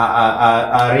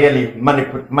are really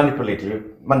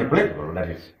manipulatable, that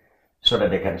is, so that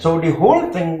they can. So the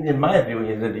whole thing, in my view,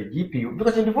 is that the GPU,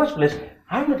 because in the first place,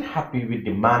 I'm not happy with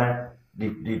the manner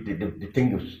the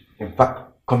thing was in fact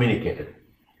communicated.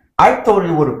 I thought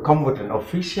it would come with an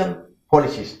official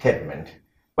policy statement,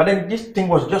 but then this thing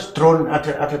was just thrown at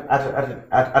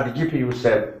the GPU's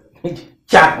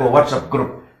chat or WhatsApp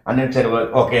group, and then said, well,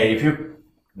 okay, if you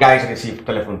guys receive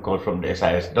telephone calls from the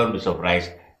SIS, don't be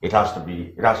surprised. It has to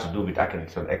do with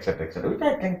accreditation, etc., etc., which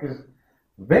I think is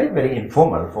very, very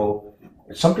informal for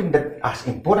something that as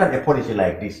important a policy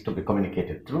like this to be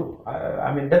communicated through.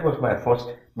 I mean, that was my first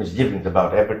misgivings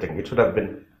about everything. It should have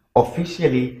been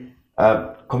officially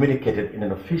communicated in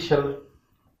an official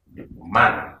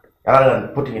manner, rather than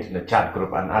putting it in a chat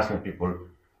group and asking people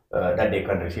that they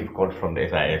can receive calls from the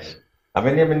SIS. I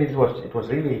mean, it was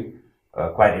really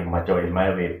quite immature in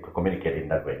my way to communicate in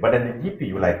that way. But then the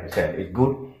GPU, like you said, is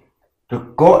good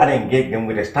to go and engage them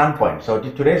with a standpoint. So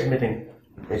today's meeting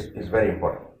is very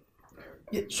important.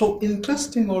 Yeah, so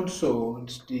interesting also,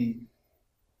 it's the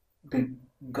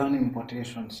gun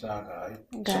importation saga.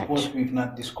 Suppose we've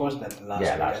not discussed that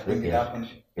last week.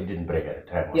 It didn't break at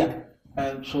the time. Yeah,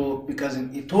 and so because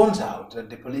it turns out that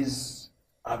the police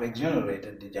have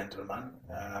exonerated the gentleman,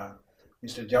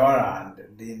 Mr. Jawara,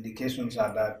 and the indications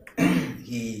are that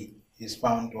he is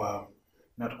found to have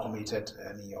not committed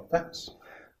any offense.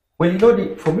 Well, you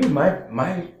know, for me,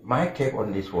 my take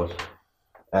on this was,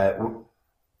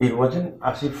 it wasn't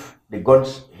as if the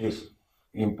guns he's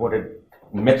imported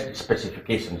met the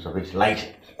specifications of his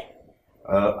license.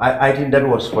 I think that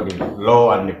was for the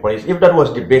law and the police. If that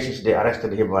was the basis they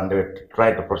arrested him and they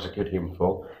tried to prosecute him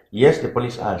for, yes, the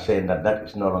police are saying that that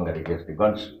is no longer the case. The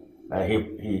guns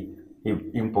he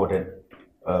imported,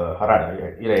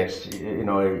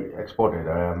 exported,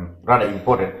 rather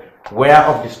imported, were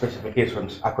of the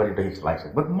specifications according to his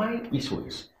license. But my issue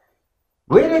is,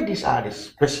 whether these are the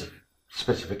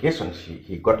specifications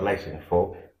he got license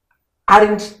for,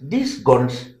 aren't these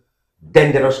guns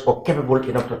dangerous or capable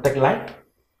enough to take life?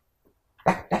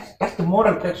 That's the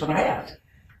moral question I ask.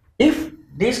 If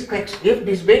these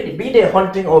be they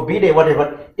hunting or be they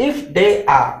whatever, if they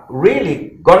are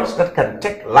really guns that can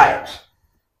take lives,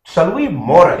 shall we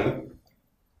morally,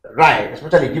 right,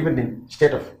 especially given the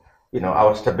state of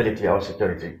our stability, our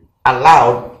security,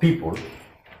 allow people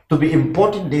to be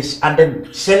importing this and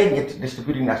then selling it,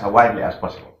 distributing as widely as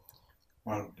possible?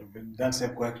 Well, that's a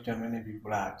question many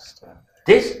people asked.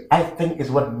 This, I think,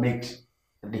 is what makes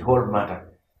the whole matter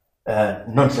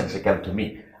nonsensical to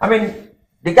me. I mean,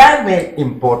 the guy may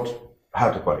import,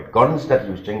 how to call it, guns that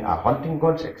you think are hunting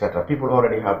guns, etc. People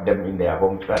already have them in their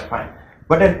homes, that's fine.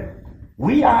 But then,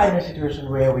 we are in a situation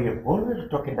where we are always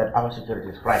talking that our security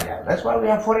is fragile. That's why we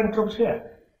have foreign troops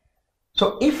here.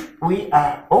 So if we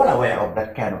are all aware of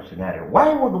that kind of scenario,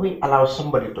 why would we allow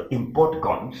somebody to import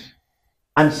guns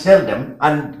and sell them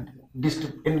and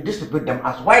distribute them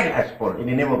as widely as possible in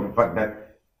the name of the fact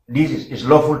that this is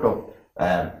lawful to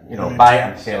buy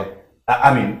and sell?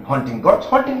 Hunting guns.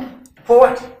 Hunting for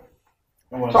what?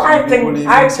 Well, so I think we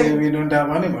don't have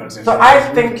animals. So I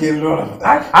think killed all of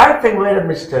that. I think whether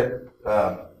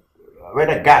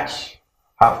whether GATS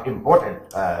have imported,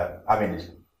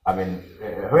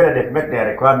 whether they've met their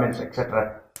requirements,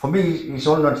 etc. For me, it's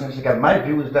all nonsensical. My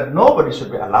view is that nobody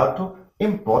should be allowed to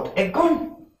import a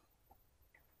gun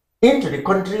into the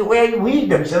country where we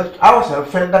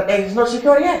ourselves felt that there is no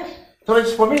security yet. So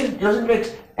it's, for me, it doesn't make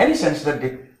any sense that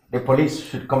the police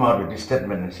should come out with this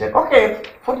statement and say, okay,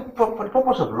 for the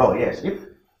purpose of law, yes, if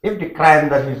the crime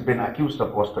that he's been accused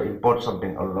of was to import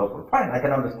something unlawful, fine, I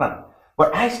can understand.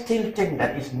 But I still think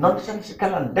that it's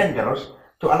nonsensical and dangerous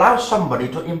to allow somebody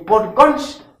to import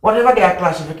guns, whatever their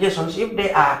classifications. If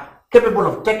they are capable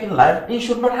of taking life, they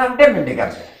should not have them in the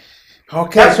Gambia.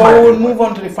 Okay, that's so we'll move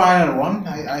on to the final one.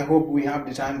 I hope we have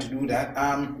the time to do that.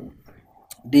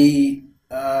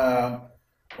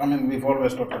 We've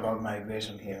always talked about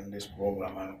migration here in this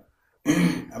program,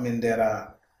 and there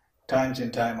are times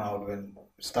in time out when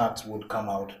stats would come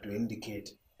out to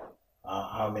indicate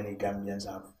how many Gambians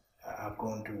have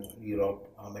gone to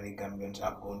Europe, how many Gambians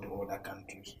have gone to other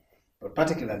countries, but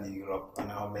particularly Europe, and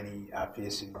how many are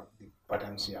facing the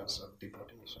potentials of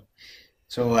deportation.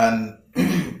 So,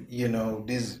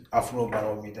 this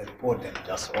Afrobarometer report that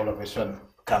just all of a sudden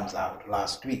comes out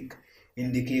last week,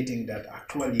 indicating that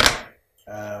actually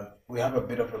we have a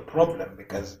bit of a problem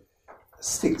because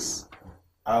 6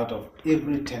 out of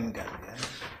every 10 Gambians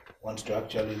wants to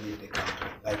actually leave the country,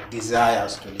 like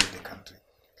desires to leave the country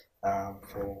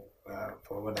for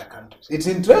other countries. It's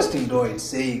interesting though, it's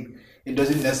saying, it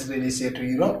doesn't necessarily say to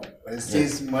Europe, but it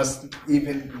says must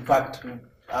even in fact to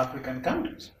African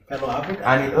countries, fellow African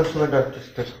And it also does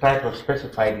try to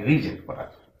specify the reason for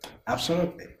that.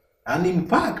 Absolutely. And in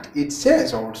fact, it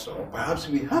says also, perhaps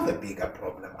we have a bigger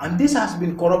problem. And this has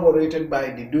been corroborated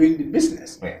by doing the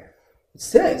business. Yeah. It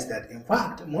says that, in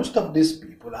fact, most of these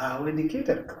people are our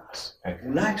educated class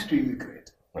who likes to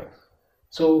immigrate. Yes.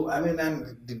 So, and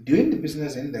doing the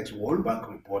business index World Bank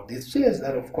report, this says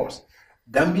that, of course,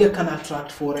 Gambia can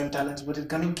attract foreign talents, but it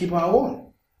cannot keep our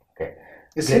own. Okay.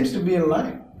 It seems to be in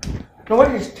line. No,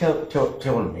 what is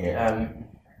told me,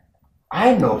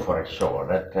 I know for sure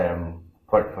that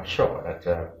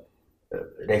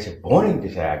there's a burning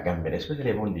desire, Gambia,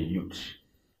 especially among the youth,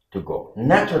 to go.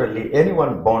 Naturally,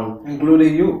 anyone born,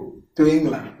 including you, to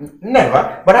England.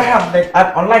 Never, but I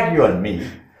have. Unlike you and me,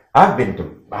 I've been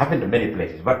to many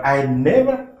places, but I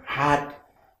never had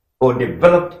or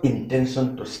developed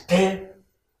intention to stay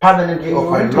permanently or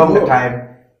for a longer time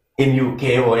in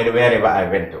UK or wherever I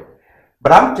went to.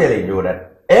 But I'm telling you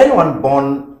that anyone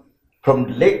born from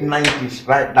the late 90s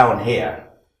right down here,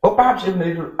 or perhaps even a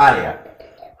little earlier,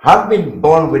 have been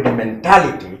born with the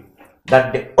mentality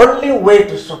that the only way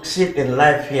to succeed in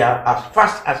life here as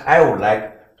fast as I would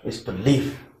like is to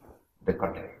leave the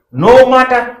country. No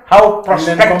matter how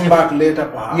prospective. And then come back later,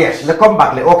 perhaps. Yes, they come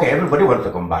back later. Okay, everybody wants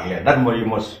to come back later. That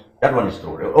one is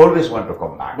true. They always want to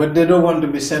come back. But they don't want to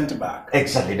be sent back.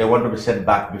 Exactly. They want to be sent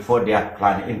back before they are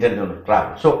intending to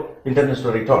travel. So, intending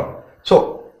to return.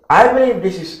 So, I believe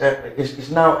this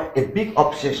is now a big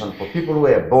obsession for people who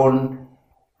were born,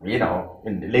 you know,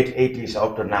 in the late 80s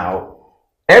up to now.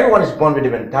 Everyone is born with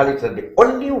the mentality that the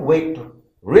only way to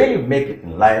really make it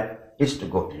in life is to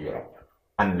go to Europe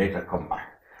and later come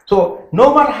back. So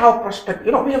no matter how prospective,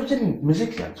 you know, we have seen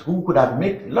musicians who could have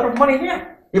made a lot of money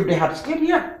here if they had stayed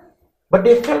here. But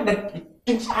they felt that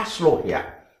things are slow here.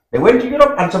 They went to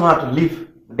Europe and somehow had to leave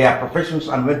their professions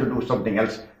and went to do something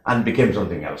else and became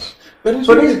something else.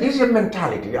 So this is a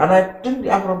mentality, and I think the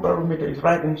Afrobarometer is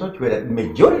right in such a way that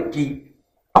majority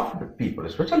of the people,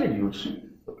 especially youths,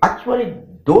 actually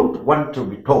don't want to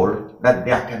be told that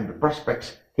there can be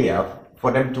prospects here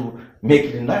for them to make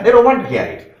it in life. They don't want to hear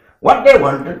it. What they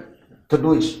want to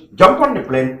do is jump on the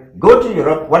plane, go to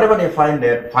Europe, whatever they find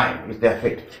there, fine, it's their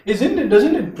fate.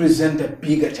 Doesn't it present a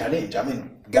bigger challenge? I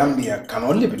mean, Gambia can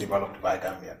only be developed by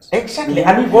Gambians. Exactly,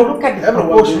 and if you look at the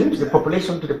proportion, the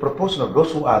population to the proportion of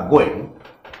those who are going,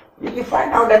 you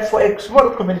find out that for a small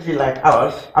community like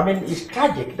ours, I mean, it's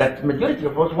tragic that the majority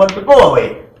of us want to go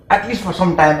away, at least for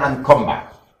some time, and come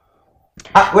back.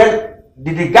 Well,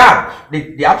 the gap,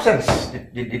 the absence,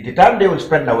 the time they will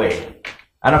spend away,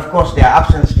 and of course their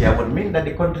absence here would mean that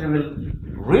the country will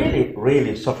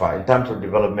really suffer in terms of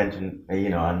development, and, you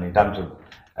know, and in terms of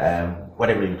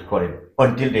whatever you call it,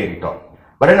 until they return.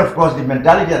 But then of course the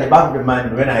mentality at the back of the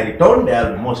mind, when I return, there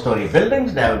will be more story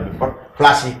buildings, there will be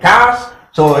flashy cars,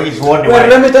 so it's what well,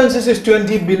 remittances is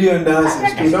 $20 billion,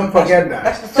 so don't forget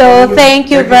that. So thank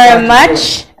you very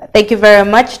much. Thank you very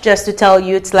much. Just to tell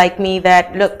youths like me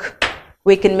that, look,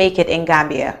 we can make it in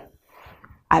Gambia.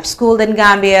 I've schooled in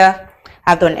Gambia,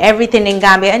 I've done everything in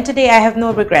Gambia, and today I have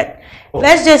no regret.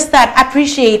 Let's just start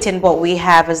appreciating what we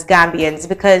have as Gambians,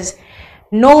 because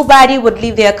nobody would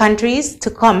leave their countries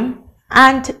to come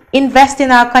and invest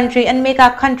in our country and make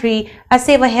our country a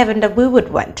safer heaven that we would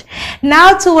want.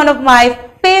 Now to one of my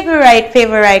favorite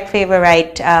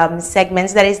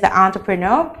segments, that is the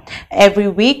entrepreneur. Every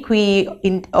week we,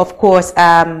 of course,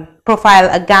 profile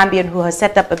a Gambian who has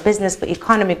set up a business for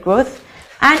economic growth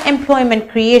and employment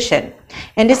creation.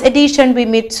 In this edition, we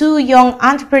meet two young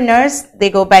entrepreneurs. They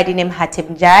go by the name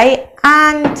Hatim Jai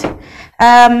and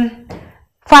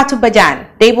Fatou Bajan.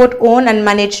 They both own and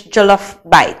manage Jollof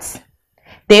Bites.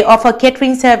 They offer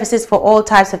catering services for all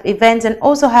types of events and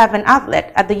also have an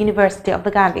outlet at the University of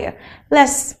the Gambia.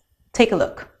 Let's take a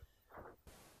look.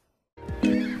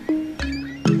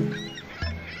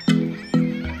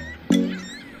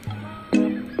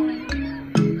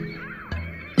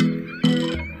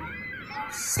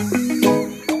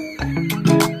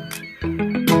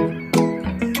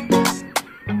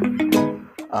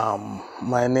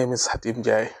 My name is Hatim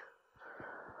Jai.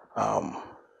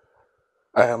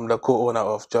 I am the co-owner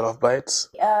of Jollof Bites.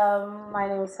 My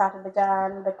name is Fatou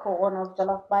Bajan, the co-owner of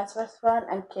Jollof Bites restaurant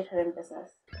and catering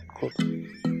business. Good.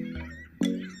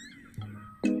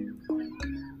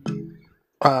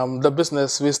 The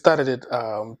business, we started it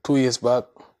 2 years back.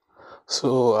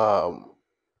 So,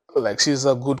 like, she's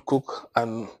a good cook,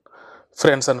 and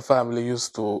friends and family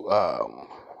used to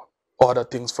order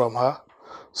things from her.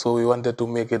 So we wanted to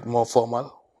make it more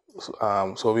formal.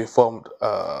 So we formed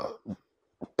a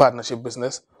partnership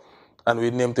business, and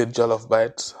we named it Jollof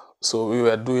Bites. So we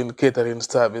were doing catering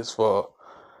service for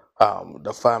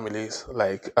the families,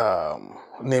 like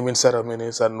naming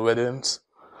ceremonies and weddings.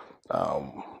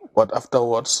 But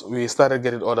afterwards, we started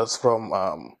getting orders from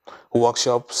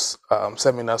workshops,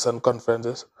 seminars, and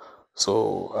conferences.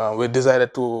 So we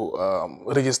decided to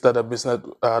register the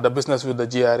business with the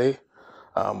GRA,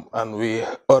 and we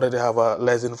already have a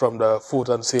license from the Food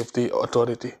and Safety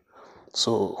Authority.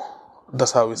 So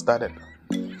that's how we started.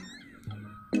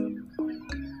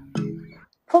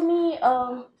 For me,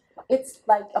 it's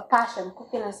like a passion.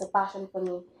 Cooking is a passion for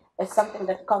me. It's something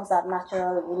that comes out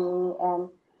naturally in me, and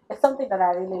it's something that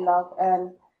I really love.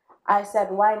 And I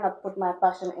said, why not put my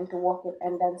passion into working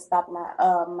and then start my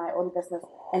my own business?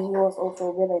 And he was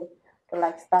also willing to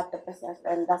like start the business,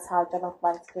 and that's how Jollof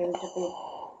Bites came to be,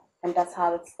 and that's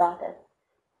how it started.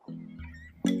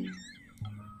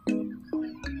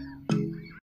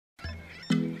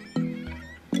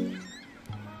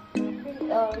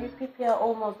 We prepare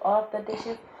almost all of the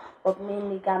dishes, but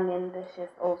mainly Gambian dishes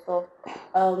also.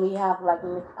 We have like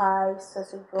meat pies,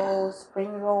 sausage rolls,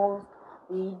 spring rolls.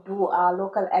 We do our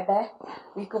local ebe.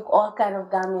 We cook all kind of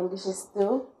Gambian dishes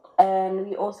too. And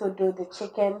we also do the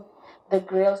chicken, the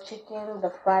grilled chicken,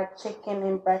 the fried chicken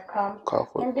in breadcrumb,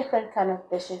 and different kind of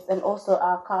dishes. And also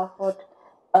our cow food,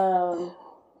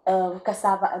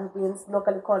 cassava and beans,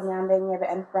 locally called nyambe,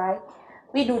 nyebe, and fried.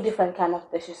 We do different kind of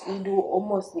dishes. We do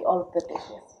mostly all of the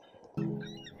dishes.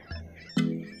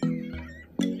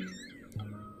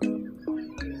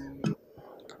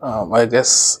 I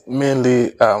guess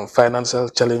mainly financial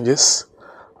challenges,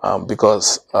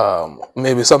 because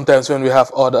maybe sometimes when we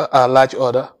have a large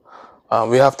order,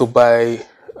 we have to buy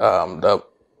the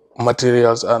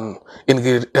materials and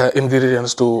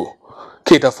ingredients to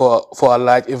cater for a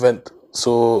large event.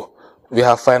 So we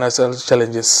have financial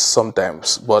challenges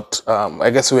sometimes, but I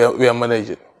guess we are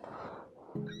managing.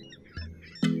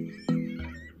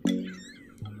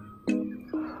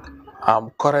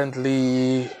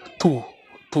 Currently two.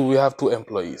 We have two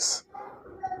employees.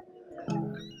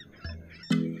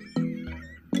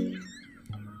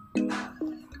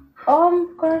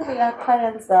 Currently our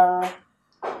clients are,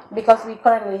 because we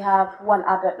currently have one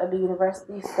adult at the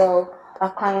university, so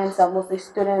our clients are mostly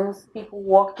students, people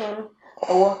working,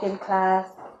 the working class,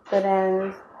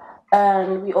 students,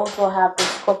 and we also have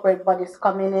these corporate bodies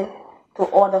coming in to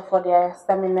order for their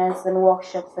seminars and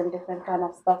workshops and different kind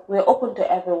of stuff. We're open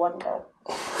to everyone though,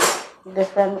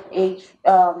 different age,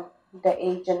 the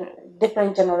age and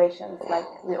different generations. Like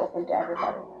we're open to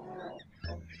everybody.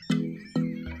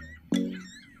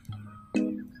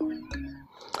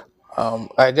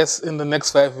 I guess in the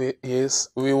next 5 years,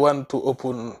 we want to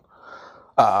open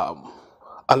um,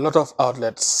 a lot of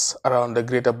outlets around the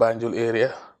greater Banjul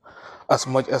area as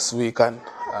much as we can.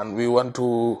 And we want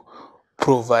to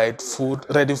provide food,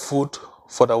 ready food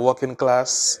for the working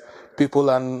class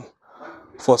people and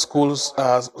for schools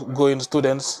going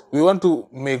students. We want to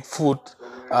make food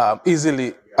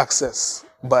easily accessed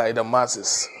by the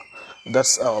masses.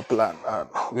 That's our plan.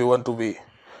 We want to be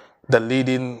the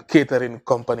leading catering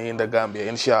company in the Gambia,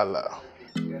 inshallah.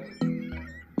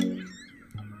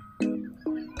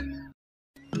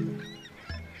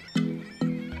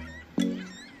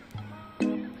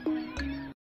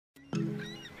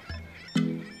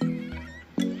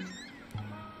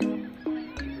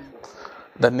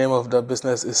 The name of the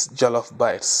business is Jollof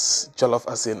Bites. Jollof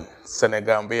as in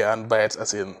Senegambia and bites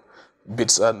as in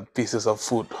bits and pieces of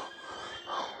food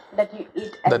That you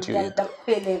eat and that you get eat. the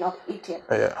feeling of eating.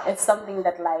 Yeah. It's something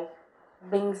that life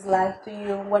brings life to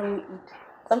you when you eat.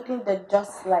 Something that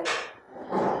just like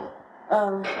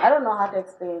I don't know how to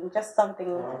explain. Just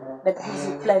something that gives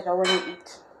you pleasure when you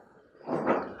eat.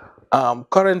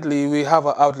 Currently, we have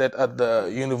an outlet at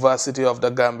the University of the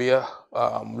Gambia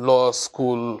Law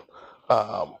School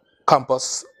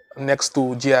campus next to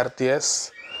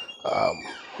GRTS.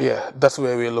 Yeah, that's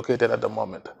where we're located at the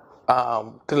moment.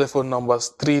 Telephone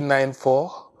numbers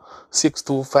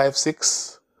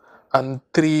 394-6256 and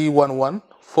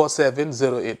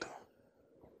 311-4708.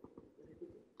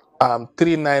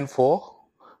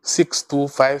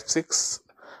 394-6256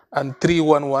 and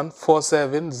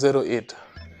 311-4708.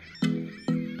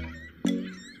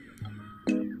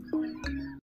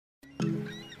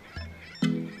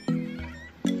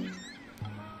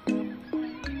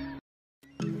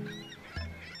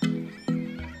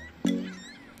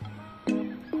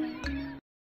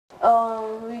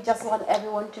 We just want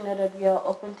everyone to know that we are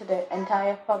open to the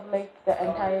entire public, the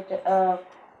entire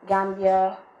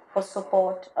Gambia for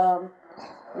support.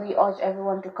 We urge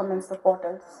everyone to come and support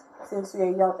us since we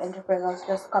are young entrepreneurs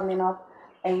just coming up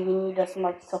and we need as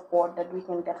much support that we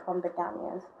can get from the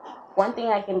Gambians. One thing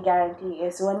I can guarantee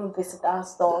is when you visit our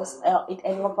stores, eat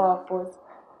any of our foods,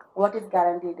 what is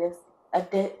guaranteed is a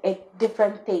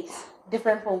different taste,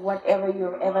 different from whatever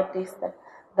you've ever tasted,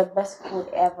 the best food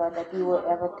ever that you will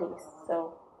ever taste.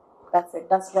 So that's it.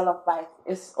 That's Jollof Bites.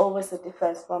 It's always a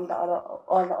difference from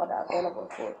all the other available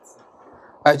foods.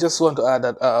 I just want to add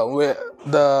that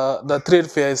the trade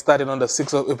fair is starting on the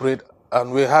 6th of April,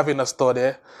 and we're having a store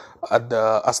there,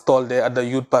 a stall there at the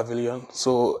youth pavilion.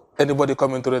 So anybody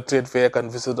coming to the trade fair can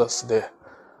visit us there.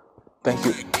 Thank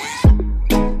you.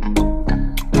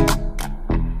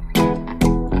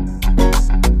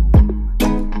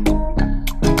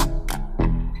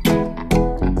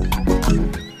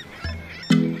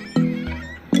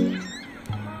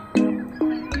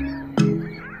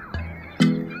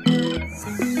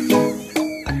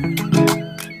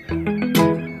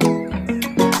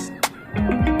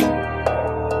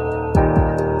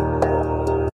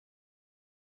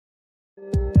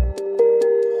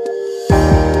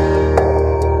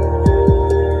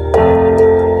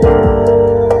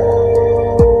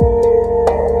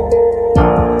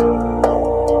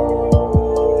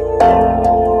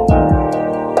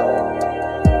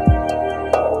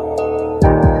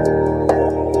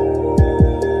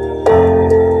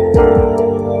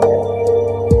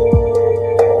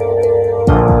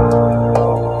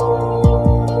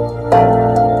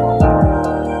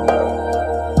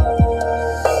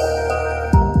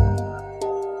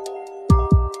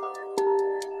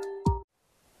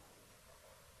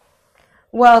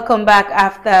 Welcome back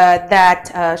after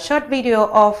that short video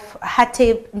of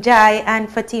Hatib, Jai, and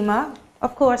Fatima.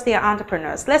 Of course, they are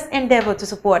entrepreneurs. Let's endeavor to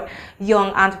support young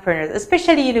entrepreneurs,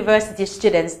 especially university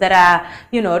students that are,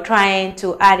 you know, trying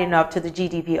to add up to the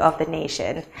GDP of the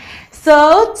nation.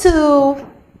 So, to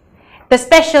the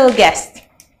special guest.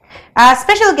 Our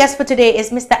special guest for today is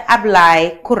Mr.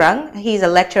 Abdoulie Kurang. He's a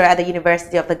lecturer at the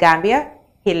University of the Gambia.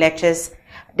 He lectures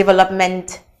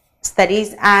development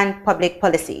studies and public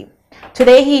policy.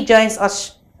 Today he joins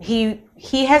us. He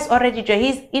has already joined.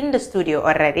 He's in the studio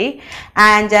already,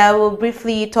 and we'll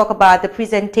briefly talk about the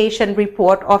presentation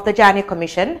report of the Janneh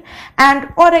Commission and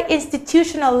other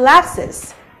institutional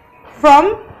lapses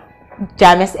from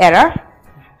Jammeh's era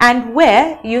and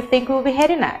where you think we'll be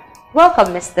heading at.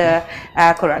 Welcome, Mr.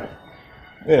 Kurang.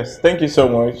 Yes, thank you so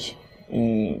much,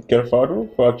 Kerr,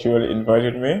 for actually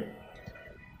inviting me.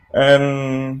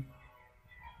 And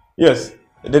yes,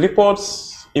 the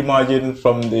reports emerging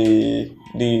from the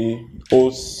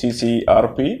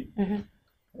OCCRP,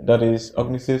 that is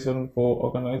Organization for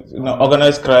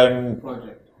Organized Crime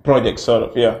Project, sort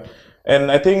of, yeah.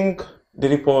 And I think the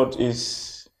report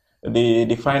is,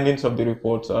 the findings of the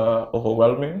reports are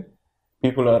overwhelming.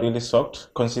 People are really shocked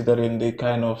considering the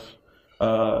kind of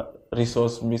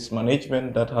resource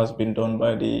mismanagement that has been done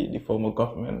by the former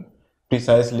government,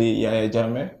 precisely Yahya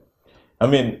Jammeh. I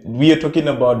mean, we are talking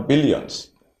about billions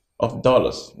of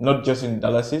dollars, not just in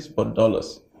dollars, but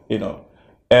dollars, you know.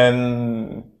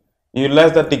 And you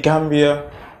realize that the Gambia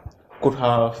could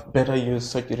have better used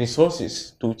such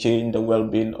resources to change the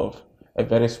well-being of a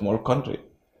very small country.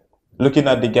 Looking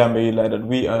at the Gambia, you realize that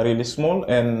we are really small,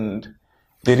 and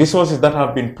the resources that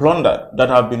have been plundered, that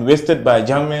have been wasted by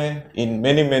Jammeh in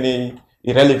many, many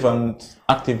irrelevant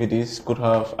activities could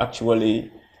have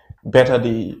actually better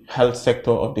the health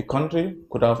sector of the country,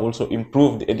 could have also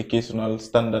improved the educational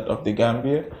standard of the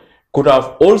Gambia, could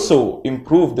have also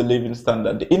improved the living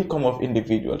standard, the income of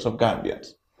individuals, of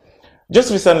Gambians.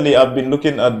 Just recently, I've been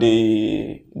looking at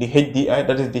the HDI,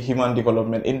 that is the Human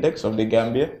Development Index of the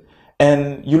Gambia,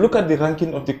 and you look at the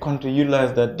ranking of the country, you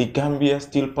realize that the Gambia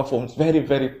still performs very,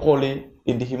 very poorly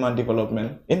in the Human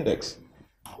Development Index.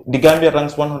 The Gambia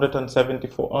ranks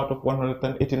 174 out of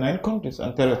 189 countries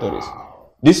and territories.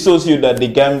 This shows you that the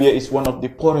Gambia is one of the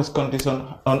poorest countries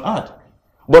on earth.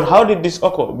 But how did this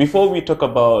occur? Before we talk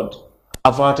about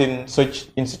averting such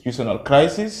institutional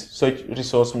crisis, such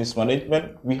resource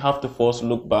mismanagement, we have to first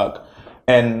look back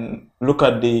and look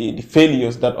at the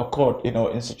failures that occurred in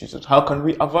our institutions. How can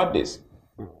we avert this?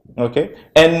 Okay,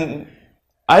 and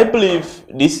I believe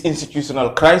this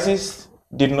institutional crisis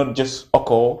did not just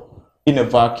occur in a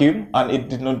vacuum, and it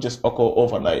did not just occur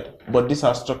overnight, but these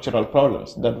are structural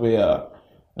problems that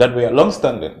were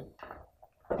long-standing,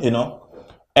 you know,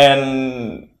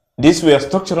 and these were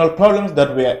structural problems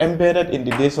that were embedded in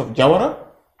the days of Jawara,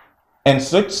 and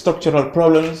such structural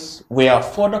problems were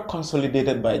further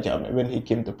consolidated by Jammeh when he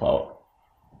came to power.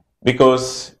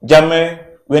 Because Jammeh,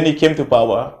 when he came to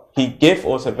power, he gave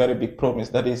us a very big promise,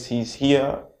 that is, he's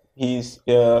here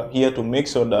to make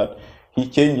sure that he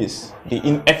changes the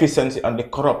inefficiency and the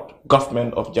corrupt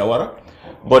government of Jawara.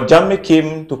 But Jammeh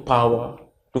came to power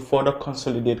to further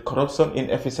consolidate corruption,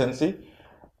 inefficiency,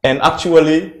 and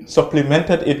actually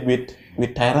supplemented it with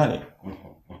tyranny.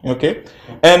 Okay,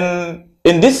 and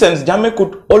in this sense, Jammeh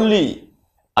could only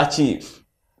achieve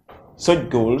such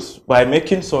goals by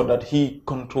making sure that he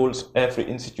controls every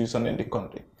institution in the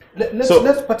country.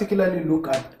 Let's particularly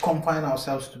confine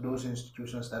ourselves to those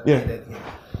institutions that are here.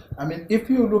 I mean, if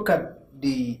you look at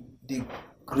the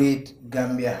Great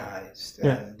Gambia Heist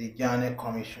and the Janneh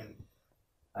Commission,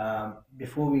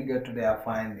 before we get to their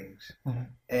findings,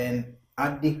 and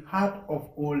at the heart of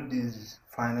all this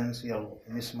financial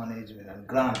mismanagement and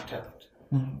grand theft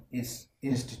is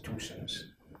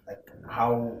institutions, like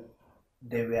how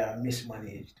they were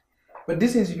mismanaged. But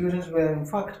these institutions were in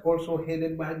fact also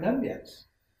headed by Gambians.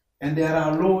 And there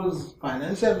are laws,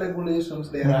 financial regulations,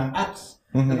 there are acts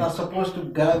that are supposed to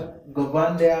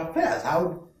govern their affairs.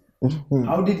 How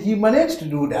did he manage to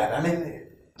do that? I mean,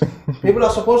 people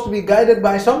are supposed to be guided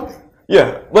by something.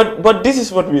 Yeah, but this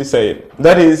is what we say.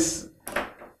 That is,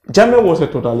 Jammeh was a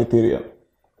totalitarian.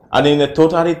 And in a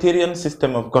totalitarian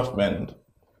system of government,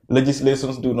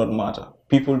 legislations do not matter.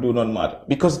 People do not matter.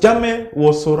 Because Jammeh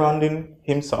was surrounding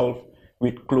himself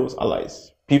with close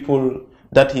allies. People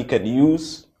that he can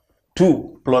use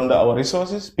to plunder our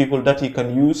resources, people that he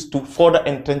can use to further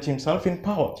entrench himself in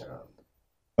power.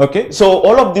 Okay, so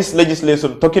all of this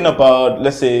legislation talking about,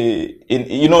 let's say,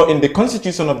 in the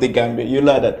constitution of the Gambia, you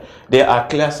learn that there are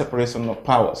clear separation of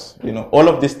powers. You know, all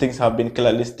of these things have been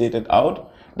clearly stated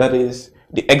out. That is,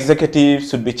 the executive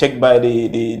should be checked by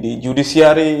the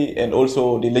judiciary and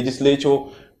also the legislature.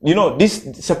 You know, this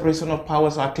separation of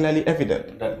powers are clearly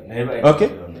evident.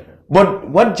 Okay? But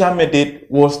what Jammeh did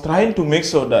was trying to make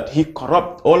sure that he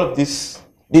corrupt all of these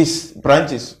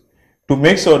branches to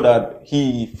make sure that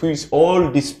he frees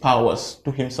all these powers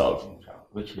to himself.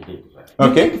 Which he did.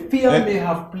 Okay? You think fear may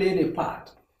have played a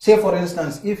part? Say, for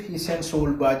instance, if he sends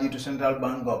Sol Baji to central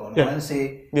bank governor and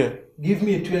say, give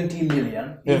me 20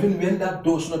 million, even when that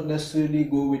does not necessarily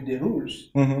go with the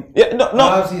rules.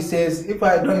 Perhaps he says, if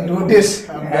I don't do this,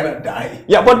 I'm going to die.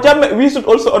 Yeah, but Jammeh, we should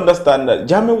also understand that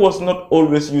Jammeh was not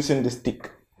always using the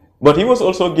stick, but he was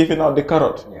also giving out the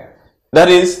carrot. That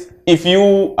is, if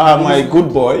you are my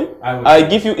good boy, I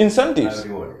give you incentives.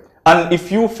 And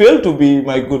if you fail to be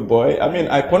my good boy, I mean,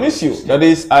 I punish you. That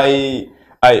is, I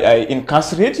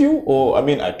incarcerate you, or I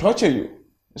mean, I torture you.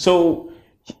 So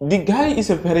the guy is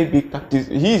a very big tactic.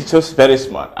 He is just very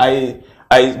smart.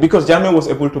 Because Jammeh was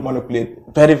able to manipulate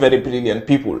very, very brilliant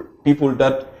people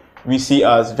that we see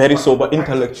as very sober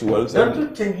intellectuals. Don't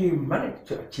you think he managed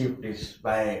to achieve this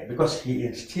because he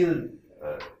instilled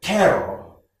terror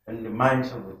in the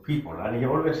minds of the people, and he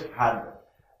always had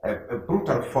a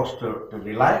brutal force to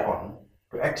rely on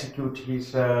to execute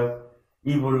his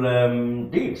evil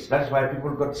deeds. That's why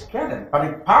people got scared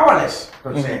and powerless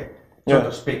to say, so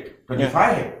to speak, to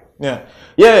defy him.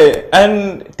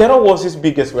 And terror was his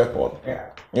biggest weapon.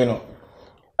 You know,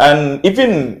 and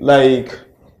even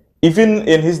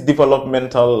in his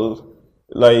developmental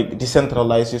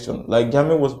decentralization,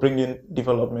 Jammeh was bringing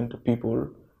development to people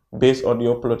based on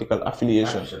your political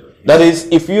affiliation. Absolutely. That is,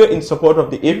 if you're in support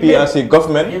of the APRC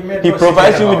government, he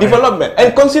provides you with development.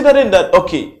 And considering that,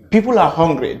 okay, people are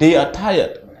hungry, they are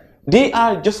tired, they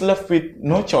are just left with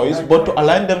no choice but to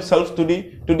align themselves to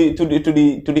the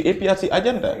APRC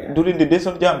agenda during the days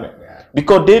of Jammeh,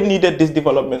 because they needed this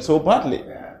development so badly.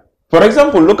 For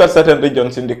example, look at certain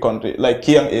regions in the country, like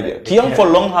Kiang area. Kiang for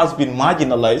long has been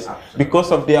marginalized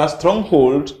because of their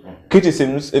stronghold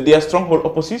criticisms, their stronghold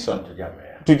opposition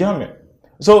to Jammeh.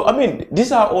 So, I mean,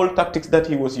 these are all tactics that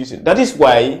he was using. That is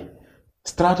why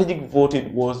strategic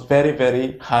voting was very,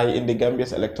 very high in the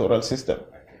Gambia's electoral system.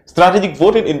 Strategic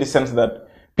voting in the sense that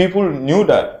people knew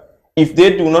that if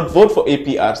they do not vote for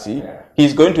APRC,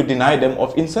 he's going to deny them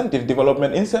of incentives,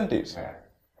 development incentives.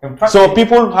 Fact, so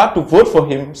people had to vote for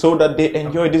him so that they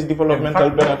enjoy these developmental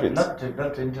benefits. Not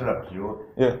to interrupt you,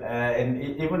 and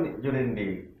even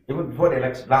before the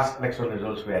last election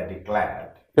results were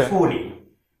declared fully,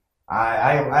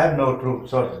 I have no true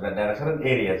sources that there are certain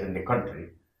areas in the country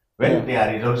when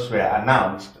their results were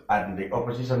announced and the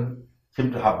opposition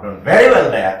seemed to have done very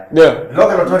well there.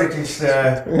 Local authorities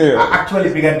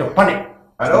actually began to panic.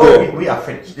 And we are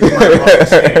finished. Little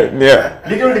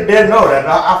did they know that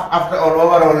after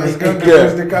overall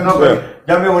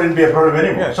Jammeh wouldn't be a problem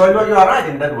anymore. So you are right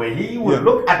in that way. He will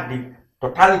look at the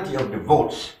totality of the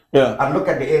votes and look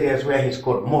at the areas where he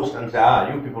scored most and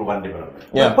say, you people want development.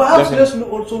 Perhaps let's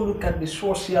also look at the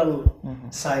social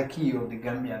psyche of the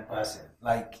Gambian person,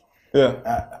 like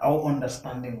our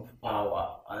understanding of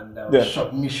power and our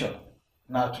submission,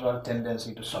 natural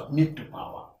tendency to submit to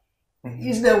power.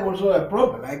 Is there also a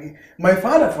problem? Like my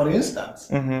father, for instance,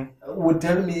 would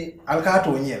tell me,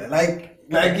 "Alkato nyele,"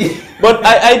 But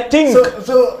I think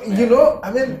so. You know,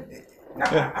 I mean.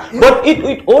 But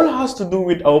it all has to do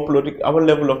with our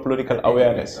level of political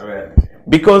awareness.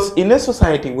 Because in a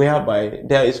society whereby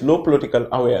there is low political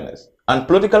awareness, and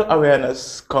political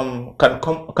awareness can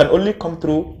only come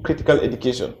through critical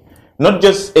education. Not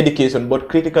just education, but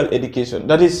critical education.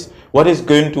 That is what is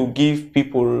going to give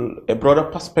people a broader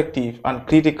perspective and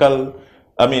critical,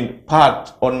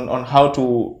 part on how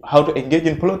to engage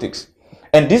in politics.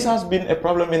 And this has been a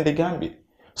problem in the Gambia.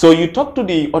 So you talk to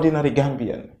the ordinary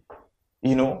Gambian,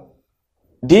 you know,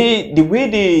 the way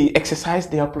they exercise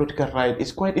their political right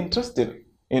is quite interesting,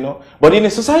 you know. But in a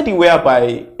society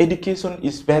whereby education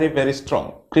is very, very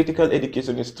strong, critical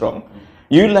education is strong,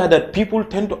 you learn that people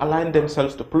tend to align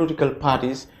themselves to political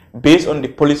parties based on the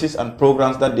policies and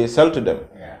programs that they sell to them.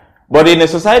 But in a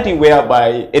society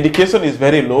whereby education is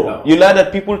very low, you learn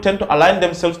that people tend to align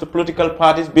themselves to political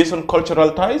parties based on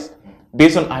cultural ties,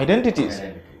 based on identities.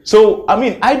 So,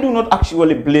 I do not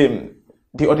actually blame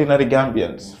the ordinary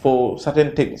Gambians for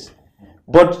certain things,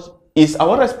 but it's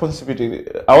our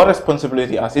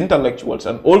responsibility as intellectuals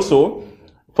and also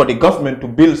for the government to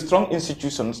build strong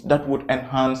institutions that would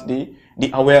enhance the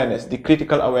awareness, the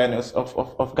critical awareness of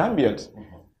Gambians.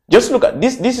 Just look at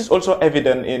this. This is also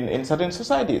evident in certain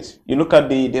societies. You look at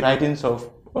the writings of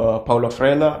Paulo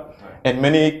Freire and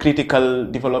many critical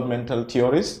developmental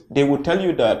theorists. They would tell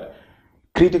you that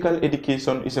critical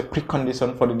education is a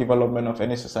precondition for the development of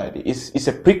any society. It's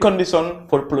a precondition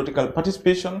for political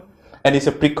participation, and it's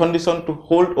a precondition to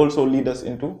hold also leaders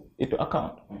into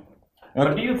account. Okay.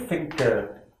 But do you think,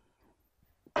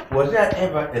 was there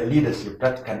ever a leadership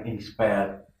that can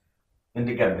inspire in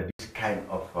the Gambia this kind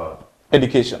of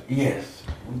education? Yes.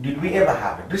 Did we ever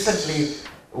have it? Recently,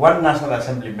 one National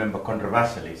Assembly member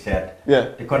controversially said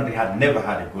the country had never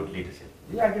had a good leadership.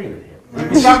 Do you agree with him?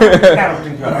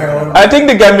 I think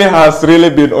the Gambia has really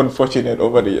been unfortunate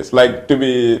over the years. Like, to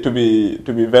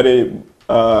be very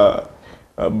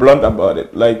blunt about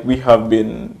it, like, we have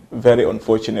been very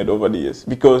unfortunate over the years,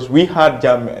 because we had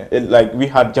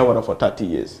Jawara for 30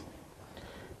 years,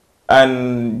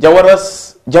 and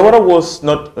Jawara was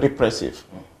not repressive,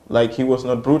 like, he was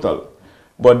not brutal,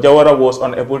 but Jawara was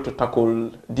unable to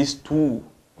tackle these two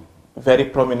very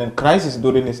prominent crisis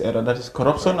during his era, that is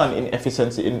corruption and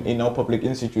inefficiency in our public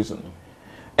institutions.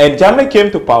 And Jammeh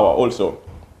came to power also,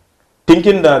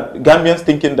 Gambians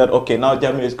thinking that, okay, now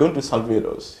Jammeh is going to salvage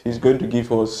us. He's going to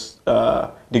give us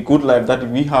the good life that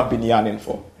we have been yearning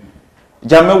for.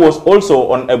 Jammeh was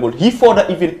also unable. He further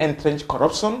even entrenched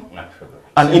corruption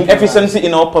and inefficiency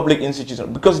in our public institutions,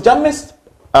 because Jammeh's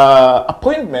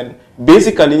appointment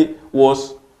basically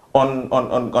was on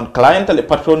clientele,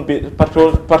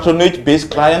 patronage-based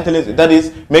clientelism. That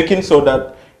is, making so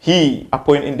that he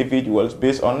appoint individuals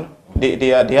based on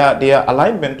their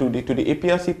alignment to the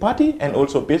APRC party, and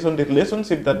also based on the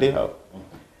relationship that they have,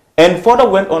 and further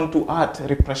went on to add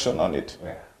repression on it.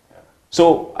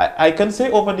 So I can say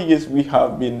over the years we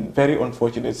have been very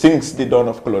unfortunate since the dawn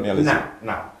of colonialism.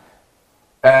 Now,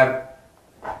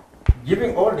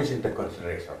 giving all this into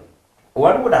consideration,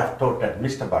 one would have thought that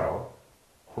Mr. Barrow,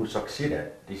 who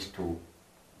succeeded these two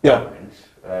governments,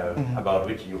 about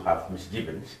which you have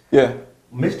misgivings,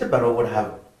 Mr. Barrow would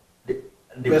have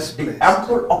the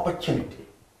ample opportunity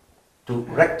to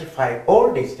rectify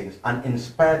all these things and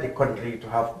inspire the country to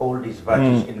have all these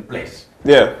virtues in place.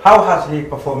 How has he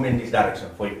performed in this direction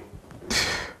for you?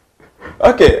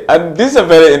 Okay, and this is a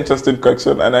very interesting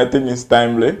question, and I think it's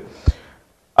timely.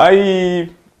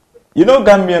 You know,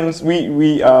 Gambians,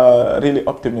 we are really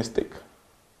optimistic.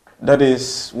 That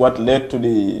is what led to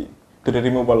the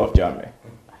removal of Jammeh.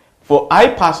 For I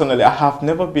personally, I have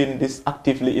never been this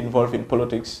actively involved in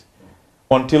politics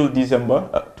until December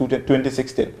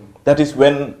 2016. That is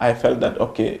when I felt that,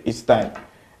 okay, it's time.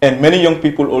 And many young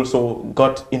people also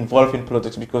got involved in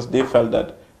politics because they felt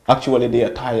that actually they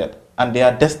are tired and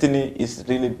their destiny is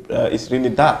really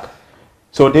dark.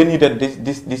 So they needed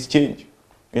this change,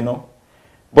 you know.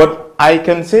 But I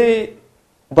can say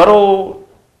Barrow,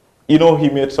 you know,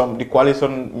 the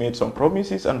coalition made some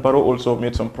promises, and Barrow also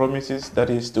made some promises, that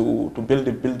is to build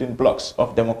the building blocks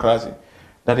of democracy.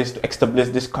 That is to establish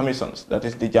these commissions, that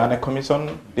is the Janneh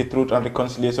Commission, the Truth and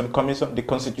Reconciliation Commission, the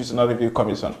Constitutional Review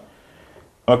Commission.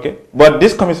 Okay, but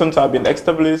these commissions have been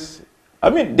established.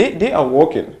 I mean, they are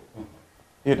working,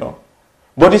 you know.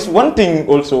 But it's one thing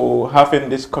also having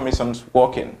these commissions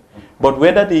working, but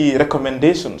whether the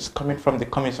recommendations coming from the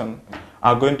commission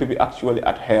are going to be actually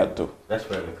adhered to. That's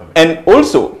where we come in. And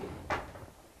also,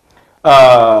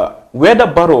 whether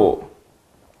Barrow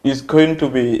is going to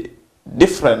be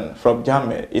different from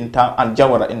Jammeh and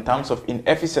Jawara in terms of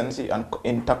inefficiency and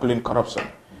in tackling corruption.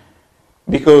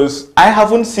 Because I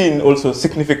haven't seen also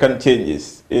significant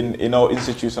changes in our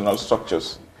institutional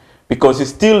structures. Because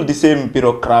it's still the same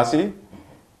bureaucracy,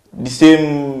 the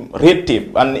same red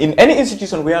tape. And in any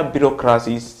institution where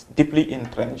bureaucracy is deeply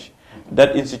entrenched,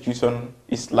 that institution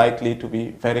is likely to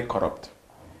be very corrupt.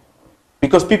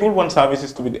 Because people want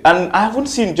services to be, and I haven't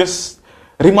seen just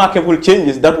remarkable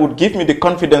changes that would give me the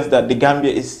confidence that the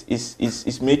Gambia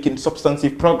is making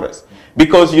substantive progress.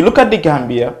 Because you look at the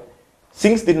Gambia,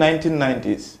 since the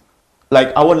 1990s,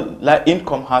 like our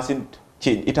income hasn't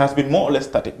changed. It has been more or less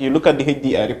static. You look at the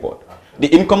HDI report. The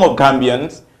income of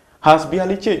Gambians has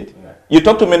barely changed. You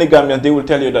talk to many Gambians, they will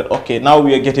tell you that, okay, now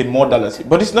we are getting more dollars.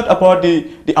 But it's not about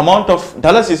the amount of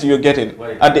dollars you're getting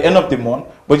at the end of the month,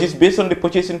 but it's based on the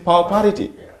purchasing power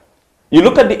parity. You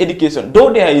look at the education,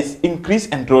 though there is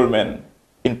increased enrollment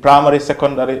in primary,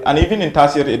 secondary, and even in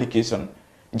tertiary education,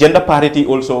 gender parity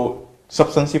also,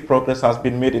 substantive progress has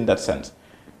been made in that sense.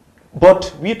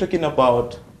 But we're talking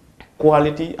about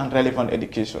quality and relevant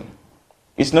education.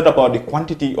 It's not about the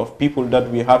quantity of people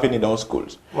that we're having in our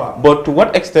schools. But to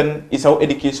what extent is our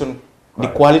education, the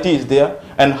quality is there,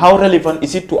 and how relevant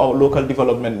is it to our local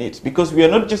development needs? Because we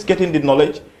are not just getting the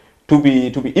knowledge to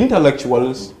be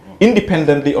intellectuals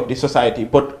independently of the society,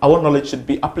 but our knowledge should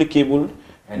be applicable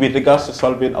with regards to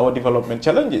solving our development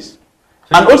challenges.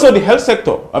 And also the health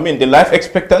sector, I mean, the life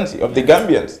expectancy of the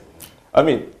Gambians. I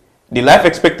mean, the life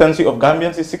expectancy of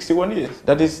Gambians is 61 years.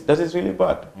 That is really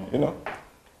bad, you know.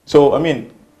 So I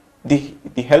mean,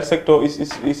 the health sector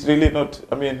is really not.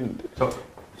 I mean,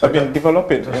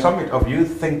 developing. The summit of you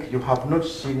think you have not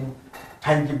seen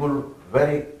tangible,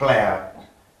 very clear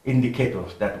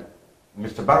indicators that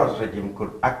Mr. Barrow's regime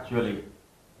could actually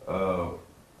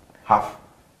have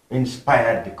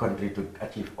inspired the country to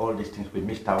achieve all these things we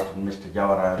missed out in Mr.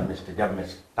 Jawara and Mr.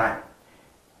 Jammeh's time.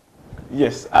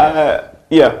 Yes,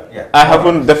 yeah. I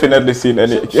haven't definitely seen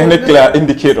any clear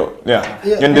indicator. Yeah,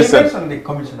 you mentioned the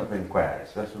Commission of Inquiries.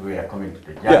 That's where we are coming to.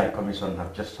 The Jammeh Commission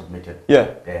have just submitted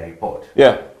their report.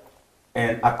 Yeah.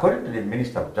 And according to the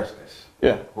Minister of Justice,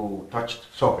 who touched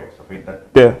surface of it,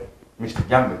 that Mr.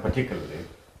 Jammeh particularly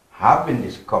have been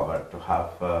discovered to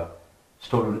have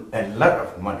stolen a lot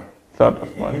of money.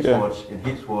 In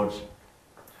his words,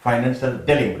 financial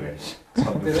delinquents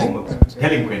of the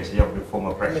delinquency of the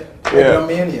former president.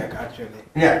 Megalomaniac, actually.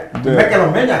 Yeah,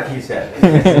 megalomaniac, he said.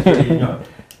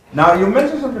 Now, you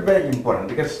mentioned something very important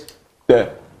because,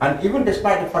 and even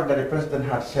despite the fact that the president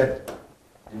has said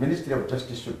the Ministry of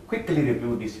Justice should quickly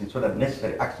review this so that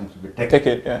necessary action should be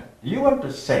taken. You want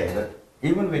to say that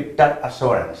even with that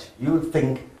assurance, you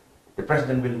think the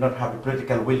president will not have the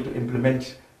political will to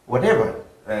implement whatever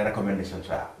recommendations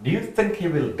are? Do you think he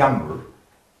will gamble,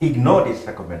 ignore these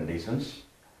recommendations,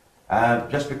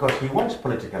 just because he wants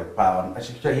political power?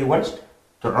 He wants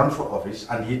to run for office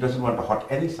and he doesn't want to hurt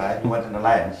any side, he wants an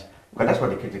alliance, because that's what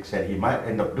the critics said he might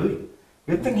end up doing.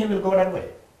 You think he will go that way?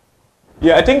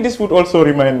 Yeah, I think this would also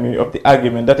remind me of the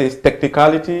argument that is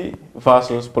technicality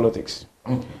versus politics.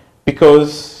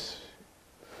 Because,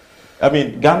 I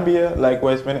mean, Gambia,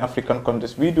 likewise many African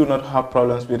countries, we do not have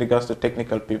problems with regards to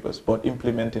technical papers, but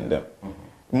implementing them,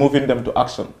 moving them to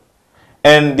action.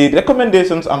 And the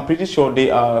recommendations, I'm pretty sure they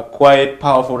are quite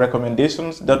powerful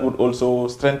recommendations that would also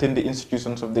strengthen the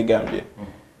institutions of the Gambia.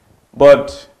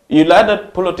 But you learn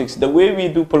that politics, the way we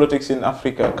do politics in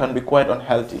Africa can be quite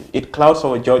unhealthy. It clouds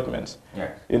our judgments,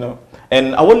 you know.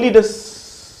 And our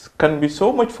leaders can be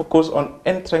so much focused on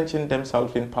entrenching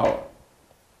themselves in power,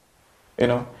 you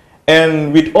know.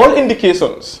 And with all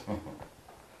indications,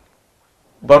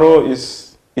 Barrow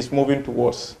is moving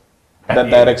towards that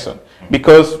direction.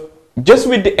 Because just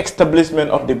with the establishment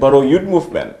of the Barrow Youth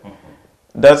Movement,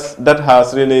 that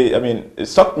has really, I mean, it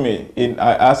shocked me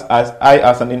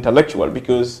as an intellectual,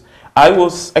 because I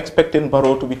was expecting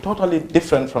Barrow to be totally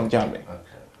different from Jammeh.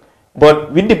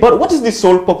 But with the Barrow, what is the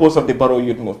sole purpose of the Barrow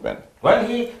Youth Movement? Well,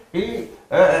 to be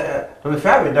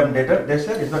fair with them, they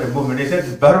said it's not a movement. They said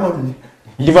it's Barrow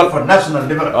for national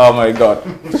development. Oh my God!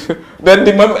 Then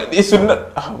the moment it should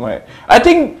not. Oh my!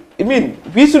 I mean,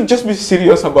 we should just be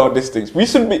serious about these things. We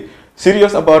should be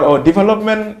serious about our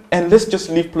development, and let's just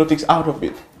leave politics out of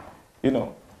it. You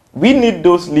know, we need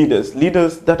those leaders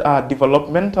that are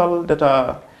developmental,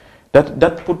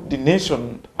 that put the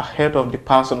nation ahead of the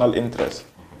personal interest.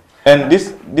 And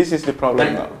this is the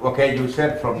problem now. Okay, you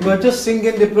said you were just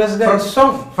singing the president's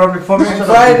song. From the formation on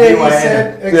Friday, he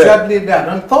said exactly that.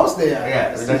 On Thursday,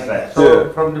 that's right.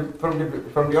 So from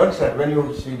the onset, when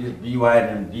you see this BYN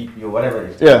and DP or whatever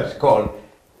it's called,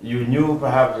 you knew,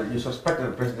 perhaps, you suspected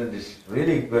the president is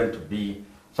really going to be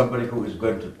somebody who is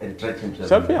going to entrench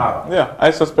himself in power. Yeah,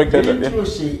 I suspected that. Didn't you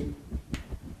see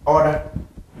other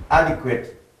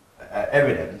adequate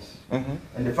evidence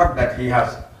and the fact that he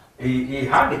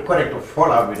had the courage to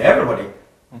fall out with everybody,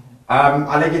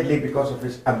 allegedly because of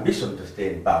his ambition to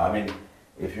stay in power. I mean,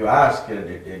 if you ask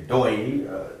the DOI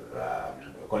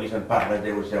coalition partners,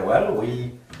 they will say, well,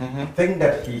 we think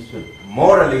that he should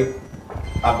morally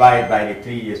abide by the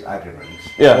 3 years agreements.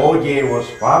 OJ was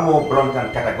far more blunt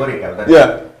and categorical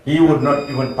that he would not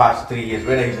even pass 3 years,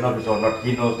 whether he's in office or not.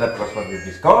 He knows that was what we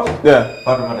discussed.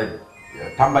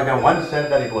 Tambaja once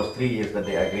said that it was 3 years that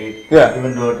they agreed,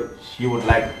 even though she would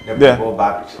like them to go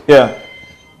back.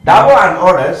 Dabo and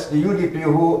others, the UDP,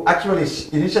 who actually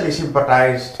initially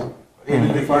sympathized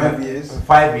in the 5 years.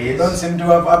 5 years. Don't seem to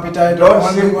have appetite. Don't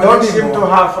seem to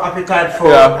have appetite for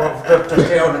to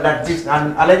stay on that distance.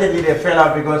 And allegedly they fell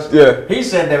out because he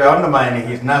said they were undermining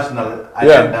his national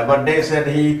agenda, but they said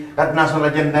that national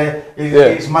agenda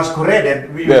is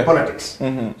masqueraded with politics.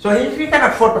 So if he can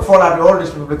afford to fall out with all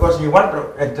these people because he wants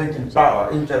to entrench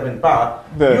himself in power,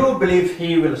 you believe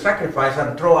he will sacrifice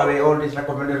and throw away all these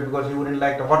recommendations because he wouldn't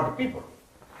like to hurt the people?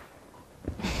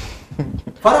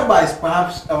 Faraba is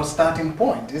perhaps our starting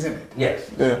point, isn't it? Yes.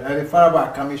 The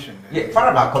Faraba Commission.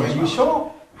 Faraba Commission. You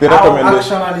show the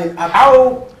recommendation.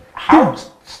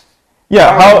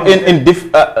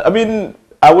 I mean,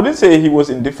 I wouldn't say he was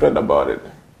indifferent about it,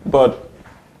 but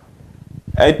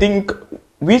I think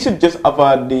we should just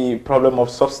avoid the problem of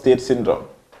soft state syndrome.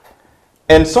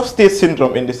 And soft state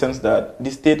syndrome in the sense that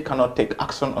the state cannot take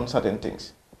action on certain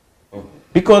things.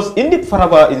 Because in the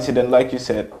Faraba incident, like you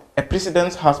said, a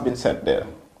precedent has been set there.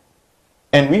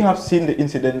 And we have seen the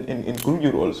incident in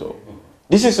Gunjur also.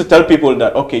 This is to tell people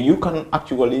that, okay, you can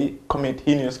actually commit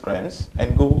heinous crimes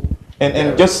and go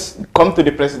and just come to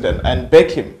the president and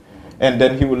beg him, and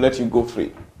then he will let you go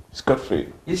free, scot-free.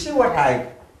 You see what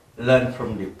I learned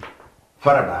from the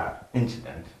Faraba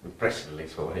incident, the press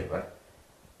release or whatever.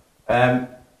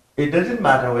 It doesn't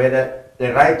matter whether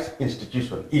the right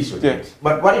institution issued it,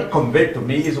 but what it conveyed to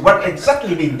me is what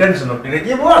exactly the intention of the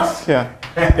regime was.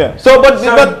 So,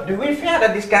 but do we fear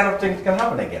that this kind of things can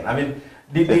happen again? I mean,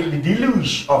 the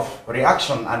deluge of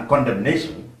reaction and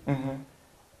condemnation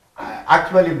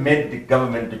actually made the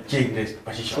government to change its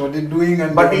position. So they're doing,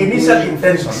 and but the initial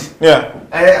intention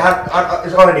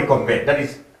is already conveyed. That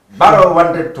is, Barrow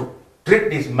wanted to treat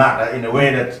this matter in a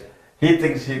way that he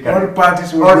thinks he can. All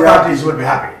parties will be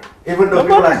happy. Even though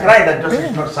people are crying that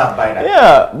justice is not served by that.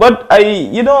 Yeah, but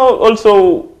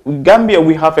also Gambia,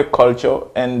 we have a culture,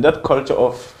 and that culture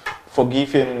of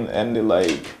forgiving and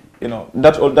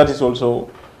that is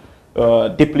also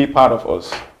deeply part of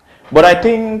us. But I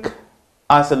think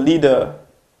as a leader,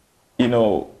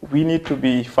 we need to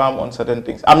be firm on certain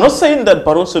things. I'm not saying that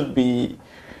Barrow should be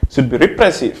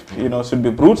repressive, should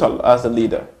be brutal as a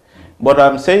leader. But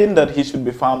I'm saying that he should be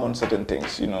firm on certain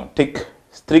things, take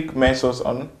strict measures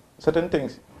on certain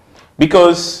things.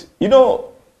 Because,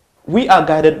 we are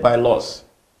guided by laws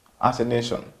as a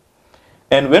nation.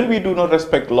 And when we do not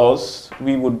respect laws,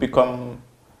 we would become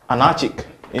anarchic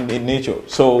in nature.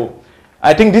 So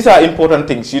I think these are important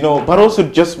things. Barrow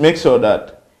should just make sure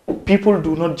that people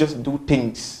do not just do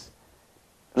things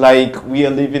like we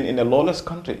are living in a lawless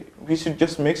country. We should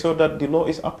just make sure that the law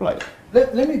is applied.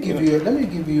 Let me give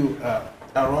you a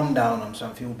rundown on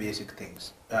some few basic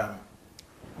things.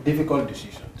 Difficult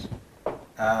decisions.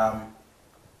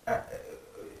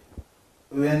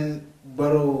 When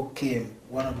Barrow came,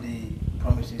 one of the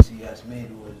promises he has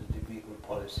made was the vehicle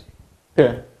policy.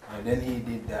 And then he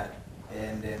did that,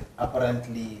 and then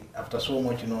apparently, after so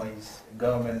much noise,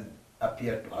 government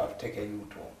appeared to have taken a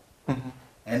U-turn.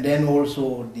 And then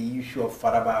also the issue of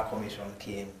Faraba Commission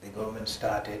came. The government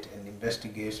started and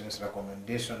investigations,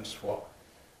 recommendations for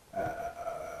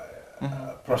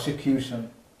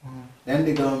prosecution. Then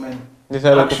the government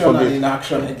action and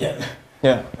inaction again.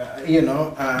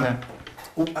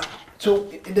 So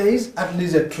there is at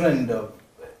least a trend of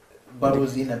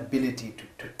Barrow's inability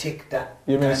to take that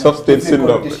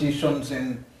difficult decisions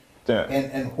and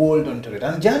hold on to it.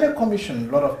 And Janet Commission,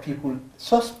 a lot of people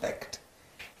suspect,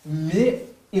 may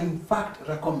in fact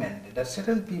recommend that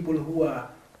certain people who are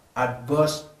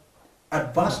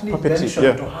adversely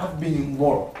mentioned to have been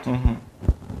involved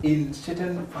in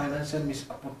certain financial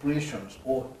misappropriations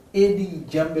or aiding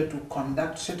Gambia to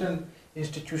conduct certain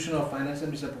institutional financial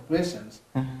misappropriations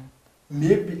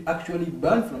may be actually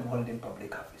banned from holding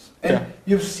public office. And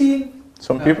you've seen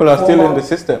some people are still in the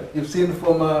system. You've seen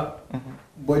former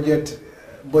budget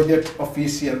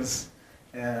officials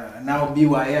now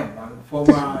BYM, and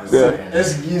former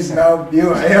SGs now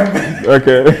BYM.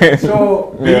 Okay.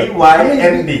 So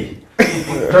BYMD.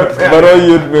 Barrow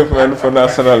Youth Movement for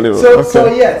National Level.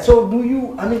 So do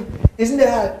you? I mean, isn't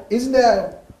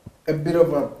there a bit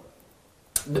of a?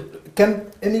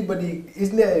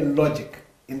 Isn't there a logic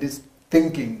in this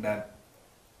thinking that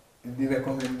the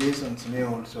recommendations may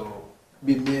also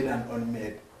be made and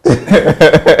unmade,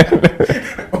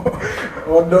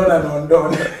 or done and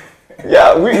undone?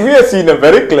 Yeah, we are seeing a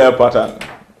very clear pattern.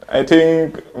 I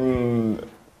think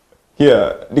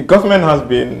here the government has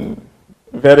been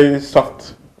very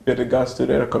soft with regards to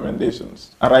the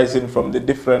recommendations arising from the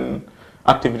different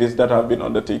activities that have been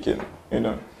undertaken,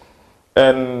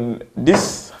 and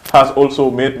this has also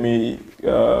made me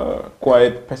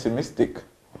quite pessimistic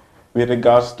with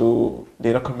regards to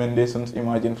the recommendations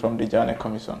emerging from the Janet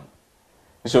Commission.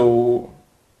 So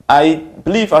I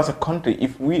believe as a country,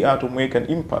 if we are to make an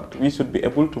impact, we should be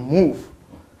able to move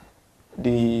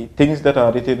the things that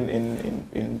are written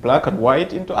in black and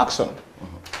white into action.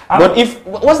 But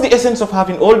what's the essence of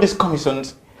having all these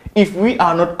commissions if we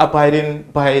are not abiding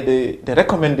by the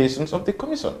recommendations of the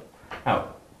commission?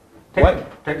 Now,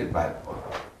 take it back.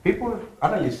 People,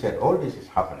 analysts said all this is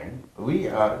happening. We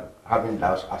are having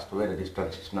doubts as to whether these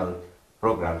transitional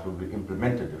programs will be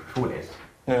implemented the fullest.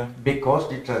 Because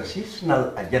the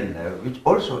transitional agenda, which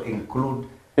also include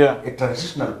a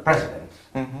transitional president,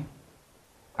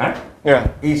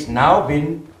 is now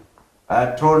being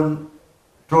thrown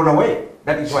away.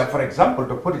 That is why, for example,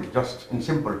 to put it just in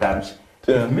simple terms,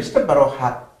 if Mr. Barrow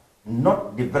had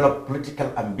not develop political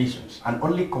ambitions and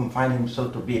only confine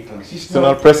himself to be a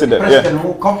transitional president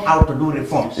who come out to do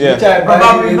reforms. Yeah. Which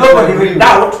probably nobody will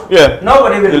doubt. Yeah.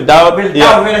 Nobody will doubt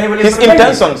whether he will his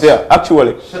intentions. Yeah,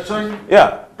 actually. So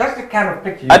yeah, that's the kind of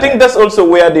picture. I think that's also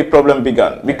where the problem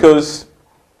began, because,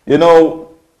 you know,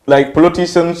 like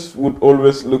politicians would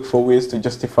always look for ways to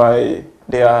justify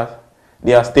their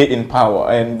stay in power,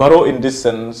 and Barrow in this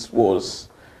sense was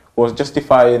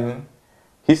justifying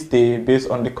his stay based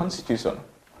on the constitution.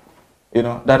 You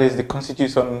know, that is, the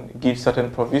constitution gives certain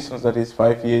provisions, that is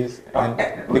 5 years, and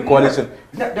the coalition.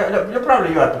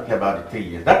 Probably you are talking about the 3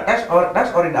 years. That's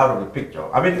already out of the picture.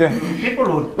 I mean, people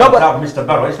who observe Mr.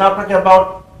 Barrow is now talking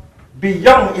about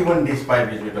beyond even these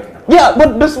 5 years we're talking about. Yeah,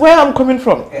 but that's where I'm coming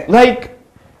from. Yeah. Like,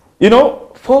 you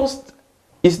know, first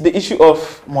is the issue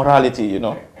of morality, you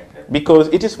know, because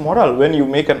it is moral when you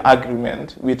make an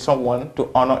agreement with someone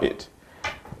to honor it,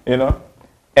 you know.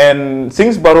 And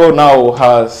since Barrow now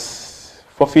has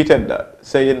forfeited that,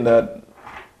 saying that,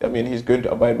 I mean, he's going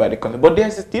to abide by the constitution, but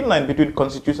there's a thin line between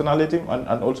constitutionality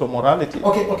and also morality.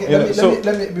 Okay.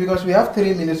 Let me, because we have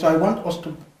 3 minutes, so I want us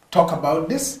to talk about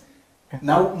this.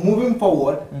 Now, moving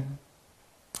forward,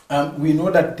 we know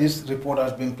that this report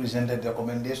has been presented, the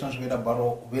recommendations whether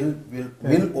Barrow will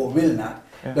or will not.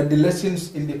 Yeah. But the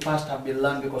lessons in the past have been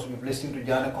learned because we've listened to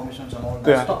journal commissions and all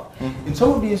that stuff. In some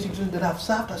of the institutions that have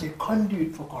served as a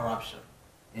conduit for corruption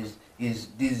is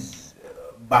these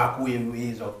back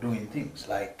ways of doing things.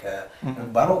 Like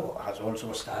Barrow has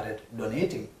also started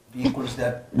donating vehicles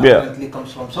that apparently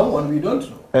comes from someone we don't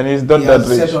know. And he's done he that.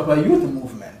 Has set up a youth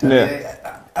movement.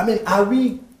 I mean, are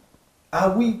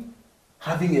we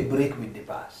having a break with the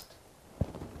past?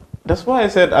 That's why I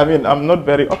said, I mean, I'm not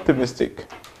very optimistic,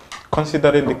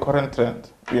 considering the current trend,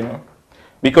 you know,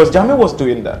 because Jammeh was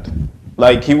doing that.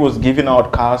 Like, he was giving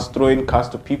out cars, throwing cars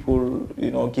to people,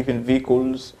 you know, giving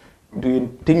vehicles,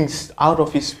 doing things out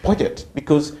of his budget.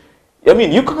 Because, I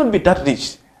mean, you cannot be that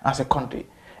rich as a country.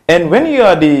 And when you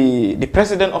are the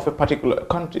president of a particular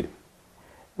country,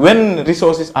 when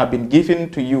resources are being given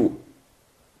to you,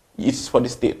 it's for the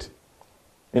state,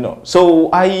 you know. So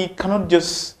I cannot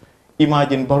just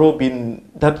imagine Barrow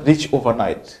being that rich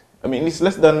overnight. I mean, it's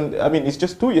less than, I mean, it's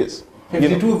just 2 years.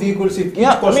 52 vehicles, if each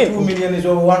costs 2 million, is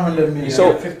over 100 million.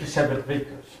 So 57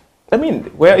 vehicles. I mean,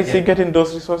 where is he getting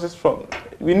those resources from?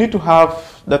 We need to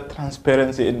have that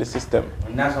transparency in the system.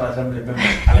 National Assembly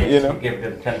members, you know, give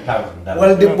them $10,000.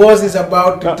 Well, the boss is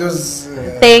about to just.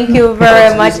 Thank you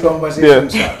very much.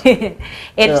 Yeah.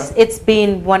 It's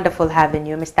been wonderful having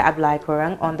you, Mr. Abdoulie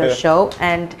Kurang, on the show,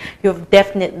 and you've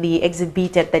definitely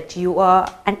exhibited that you are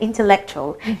an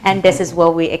intellectual, and this is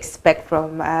what we expect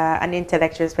from an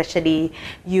intellectual, especially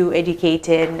you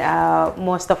educating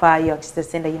most of our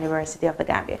youngsters in the University of the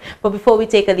Gambia. But before we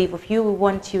take a leave of you, we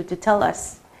want you to tell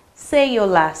us, say your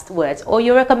last words or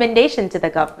your recommendation to the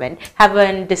government,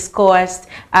 having discoursed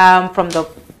from the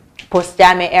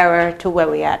post-Jammeh era to where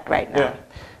we're at right now. Yeah.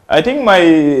 I think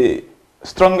my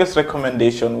strongest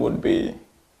recommendation would be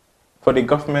for the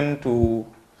government to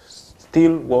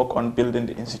still work on building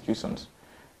the institutions,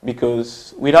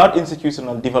 because without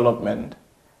institutional development,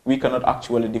 we cannot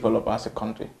actually develop as a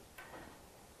country.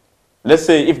 Let's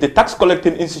say if the tax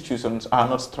collecting institutions are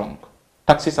not strong,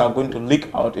 taxes are going to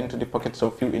leak out into the pockets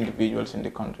of few individuals in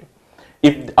the country.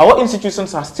 If our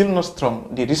institutions are still not strong,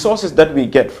 the resources that we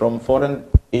get from foreign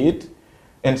aid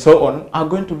and so on are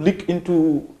going to leak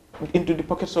into the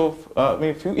pockets of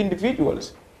few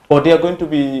individuals, or they are going to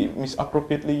be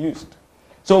misappropriately used.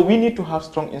 So we need to have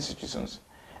strong institutions.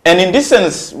 And in this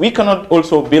sense, we cannot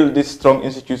also build these strong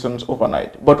institutions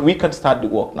overnight, but we can start the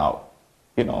work now,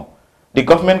 you know. The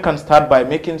government can start by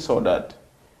making sure that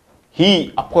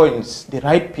he appoints the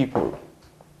right people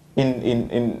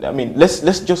I mean,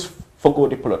 let's just forgo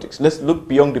the politics. Let's look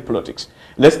beyond the politics.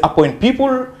 Let's appoint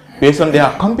people based on their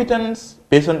competence,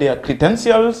 based on their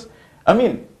credentials. I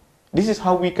mean, this is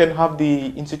how we can have the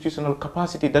institutional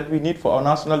capacity that we need for our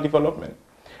national development.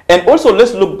 And also,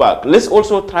 let's look back. Let's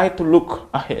also try to look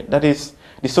ahead. That is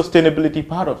the sustainability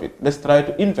part of it. Let's try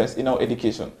to invest in our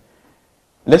education.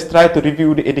 Let's try to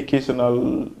review the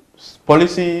educational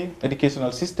policy,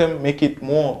 educational system, make it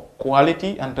more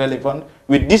quality and relevant.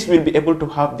 With this, we'll be able to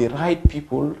have the right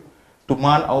people to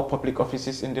man our public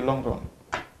offices in the long run.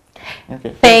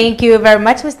 Okay. Thank you very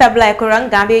much, Mr. Abdoulie Kurang.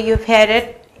 Gambia, you've heard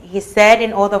it. He said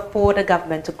in order for the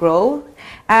government to grow,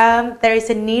 there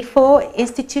is a need for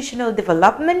institutional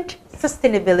development,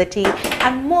 sustainability,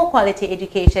 and more quality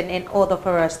education in order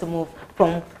for us to move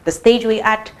from the stage we're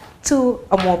at to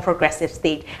a more progressive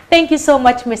state. Thank you so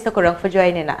much, Mr. Kurang, for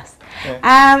joining us.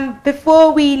 Yeah.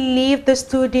 Before we leave the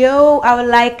studio, I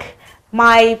would like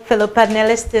my fellow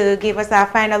panelists to give us our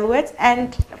final words.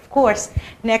 And of course,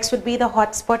 next would be the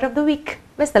hot spot of the week.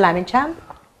 Mr. Lamin Cham.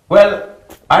 Well,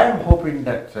 I am hoping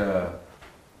that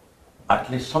at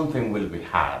least something will be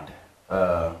had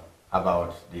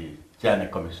about the Journey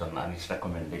Commission and its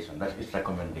recommendation. That's its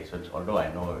recommendations, although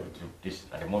I know this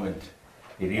at the moment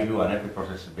the review and every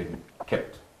process has been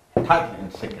kept tightly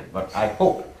in secret, but I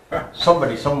hope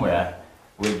somebody somewhere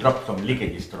will drop some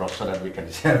leakages to us so that we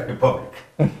can share the public.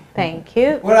 Thank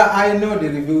you. Well, I know the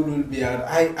review will be out.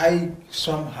 I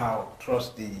somehow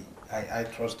trust I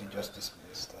trust the Justice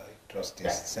Minister. I trust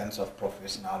his sense of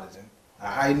professionalism.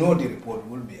 I know the report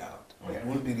will be out. It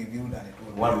will be reviewed and it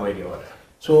will be one way or the other.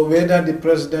 So whether the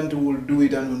president will do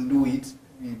it and undo it,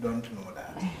 we don't know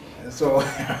that. So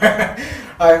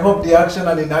I hope the action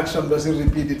and inaction doesn't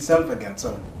repeat itself again.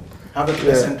 So have a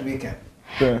pleasant weekend.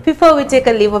 Yeah. Before we take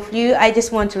a leave of you, I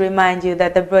just want to remind you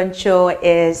that the Brunch Show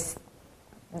is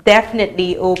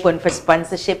definitely open for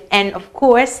sponsorship. And of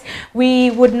course,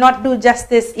 we would not do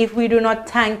justice if we do not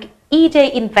thank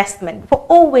EJ Investment for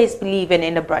always believing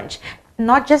in the brunch.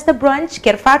 Not just the brunch,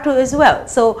 Kerr Fatou as well.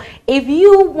 So if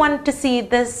you want to see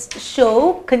this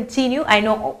show continue, I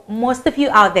know most of you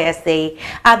out there say,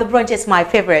 the brunch is my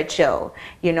favorite show.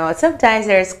 You know, sometimes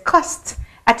there's cost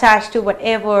attached to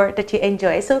whatever that you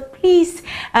enjoy. So please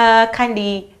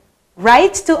kindly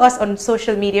write to us on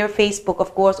social media, Facebook,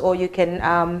 of course, or you can,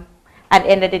 at the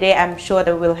end of the day, I'm sure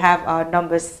that we'll have our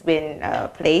numbers been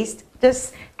placed.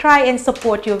 Just try and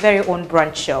support your very own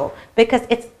brunch show because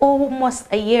it's almost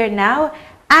a year now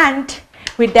and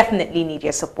we definitely need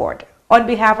your support. On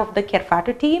behalf of the Kerr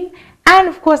Fatou team and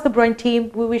of course the brunch team,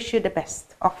 we wish you the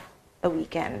best of the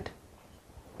weekend.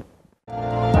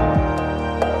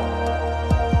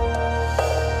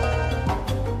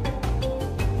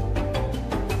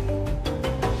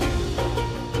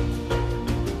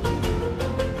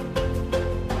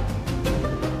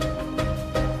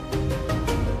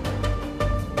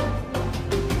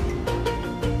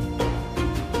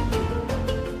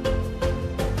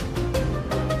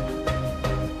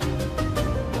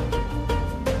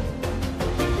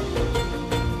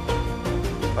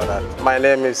 My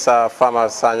name is Farmer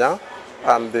Sanya.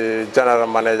 I'm the general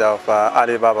manager of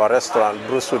Alibaba restaurant,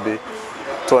 Brusubi,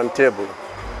 Turntable.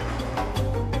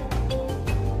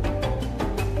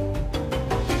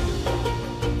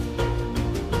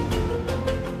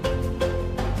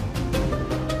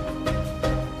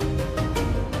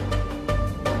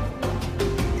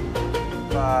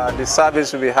 The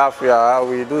service we have here,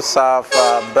 we do serve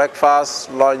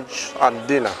breakfast, lunch, and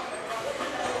dinner.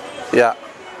 Yeah.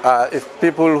 If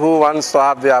people who want to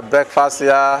have their breakfast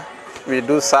here, we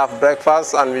do serve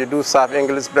breakfast and we do serve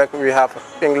English breakfast. We have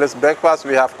English breakfast,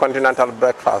 we have continental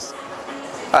breakfast.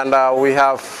 And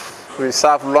we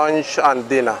serve lunch and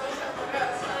dinner.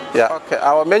 Yeah. Okay,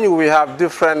 our menu, we have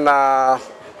different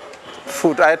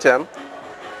food items.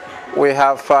 We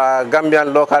have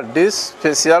Gambian local dish,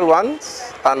 special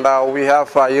ones, and we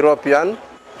have European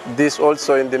dish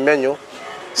also in the menu.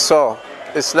 So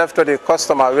it's left to the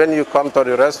customer when you come to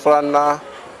the restaurant.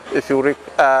 If you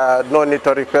no need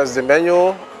to request the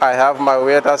menu, I have my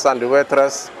waiters and the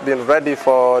waitress been ready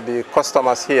for the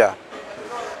customers here.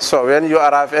 So when you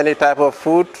arrive any type of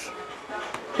food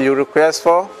you request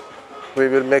for, we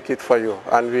will make it for you,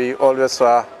 and we always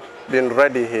been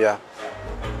ready here.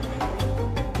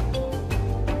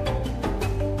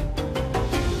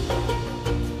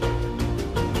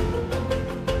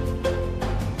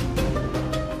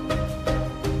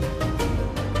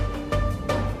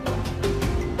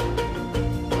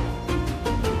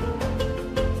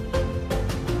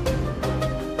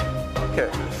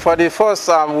 For the first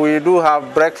time, we do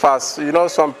have breakfast. You know,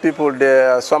 some of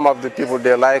the people,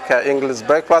 they like English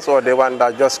breakfast, or they want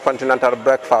just continental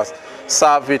breakfast.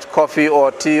 Serve with coffee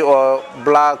or tea, or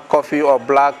black coffee or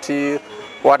black tea,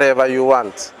 whatever you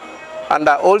want. And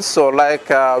also, like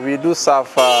we do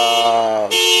serve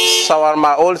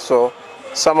shawarma also.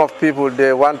 Some of people,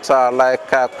 they want like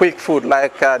quick food,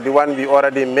 like the one we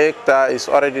already make is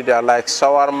already there, like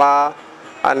shawarma.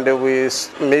 And we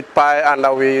meat pie, and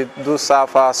we do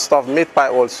serve stuffed meat pie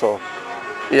also.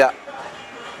 Yeah,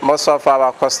 most of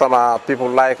our people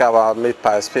like our meat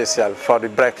pie special for the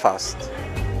breakfast.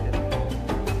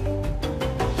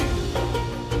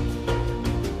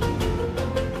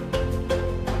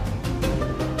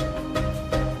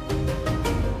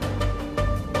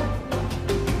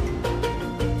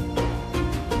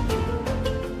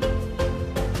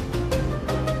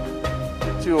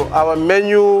 Our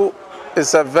menu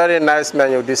is a very nice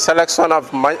menu. The selection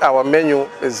of our menu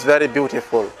is very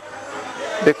beautiful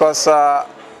because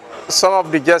some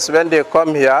of the guests, when they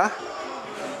come here,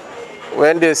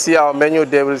 when they see our menu,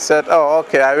 they will say, oh,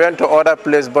 okay, I went to other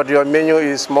place, but your menu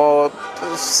is more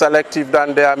selective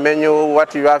than their menu.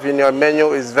 What you have in your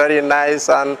menu is very nice,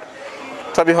 and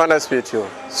to be honest with you.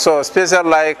 So especially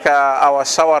like our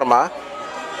shawarma,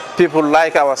 people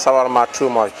like our shawarma too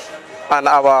much. And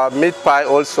our meat pie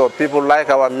also, people like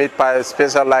our meat pie,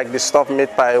 especially like the stuffed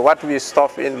meat pie. What we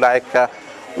stuff in, like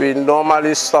we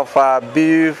normally stuff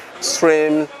beef,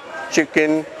 shrimp,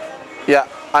 chicken, yeah.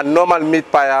 And normal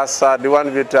meat pie has the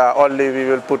one with only, we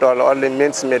will put only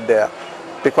minced meat there.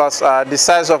 Because the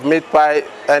size of meat pie,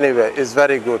 anyway, is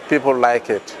very good. People like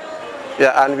it.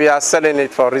 Yeah, and we are selling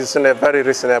it for very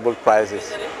reasonable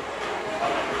prices.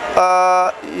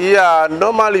 Yeah,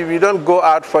 normally we don't go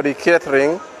out for the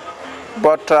catering,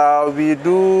 but we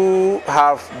do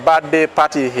have birthday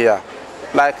party here.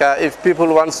 Like if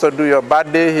people want to do your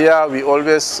birthday here, we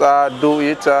always do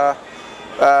it.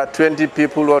 20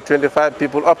 people or 25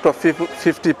 people, up to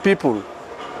 50 people.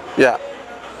 Yeah,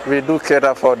 we do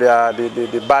cater for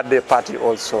the birthday party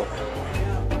also.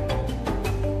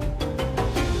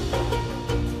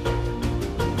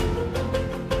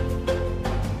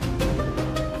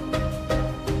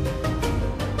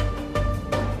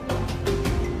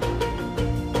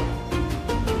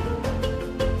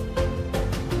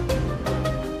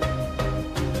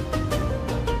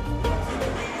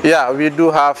 Yeah, we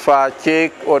do have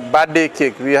cake or birthday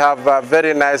cake. We have a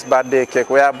very nice birthday cake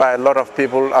whereby a lot of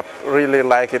people really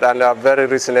like it and are very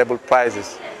reasonable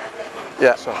prices.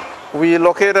 Yeah, so we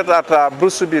located at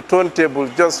Brusubi Turntable,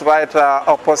 just right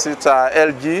opposite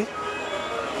LG.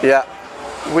 Yeah,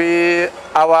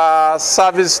 our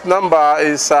service number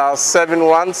is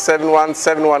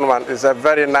 7171711. It's a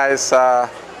very nice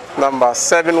number,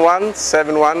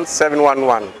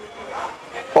 7171711.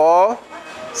 Or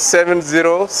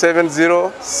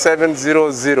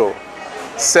 7070700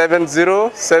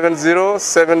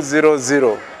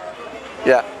 7070700.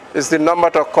 Yeah, it's the number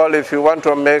to call if you want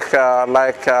to make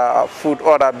like a food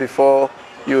order before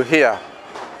you hear.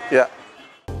 Yeah.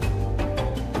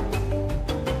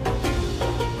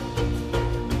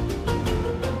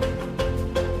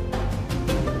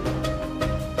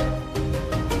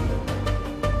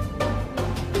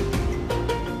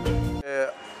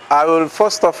 I will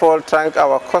first of all thank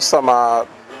our customer,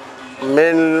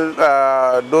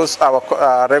 our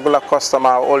regular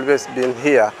customer always been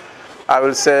here. I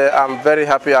will say I'm very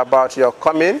happy about your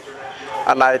coming,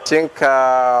 and I think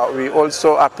we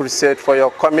also appreciate for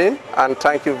your coming, and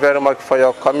thank you very much for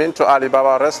your coming to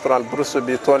Alibaba Restaurant,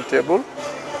 Brusubi Turntable.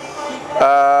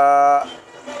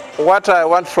 What I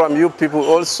want from you people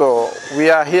also, we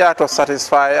are here to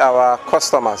satisfy our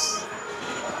customers,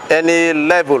 any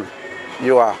level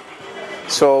you are.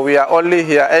 So we are only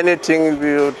here, anything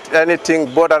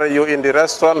bother you in the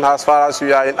restaurant, as far as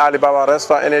we are in Alibaba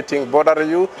Restaurant, anything bother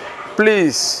you,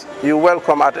 please, you're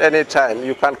welcome at any time.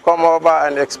 You can come over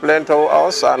and explain to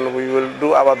us, and we will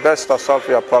do our best to solve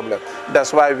your problem.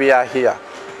 That's why we are here.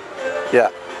 Yeah.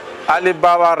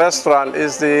 Alibaba Restaurant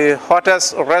is the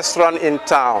hottest restaurant in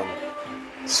town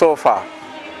so far.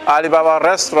 Alibaba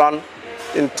Restaurant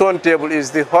in Turntable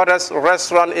is the hottest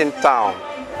restaurant in town.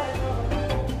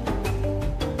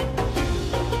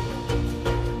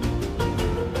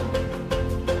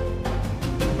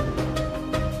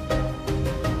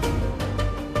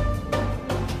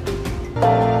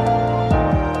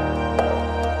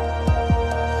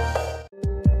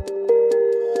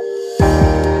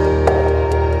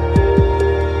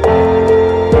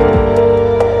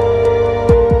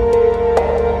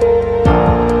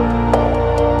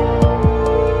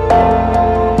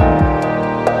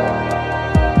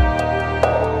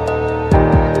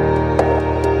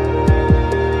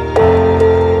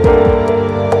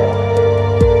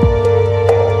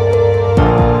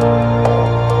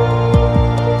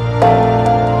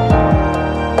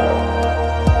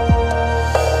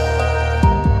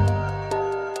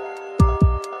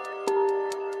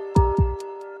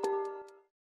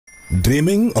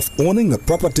 Dreaming of owning a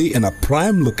property in a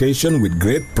prime location with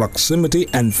great proximity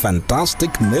and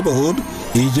fantastic neighborhood?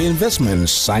 EJ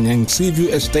Investments Sanyang Seaview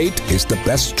Estate is the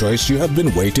best choice you have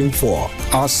been waiting for.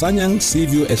 Our Sanyang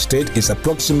Seaview Estate is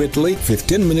approximately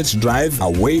 15 minutes drive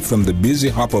away from the busy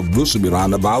hub of Brusubi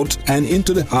roundabout and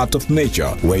into the heart of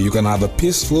nature, where you can have a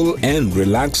peaceful and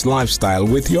relaxed lifestyle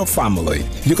with your family.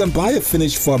 You can buy a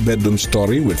finished 4-bedroom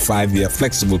story with 5-year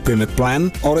flexible payment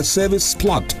plan, or a service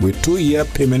plot with 2-year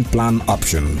payment plan one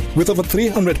option. With over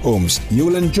 300 homes, you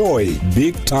will enjoy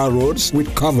big tar roads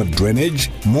with covered drainage,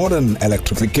 modern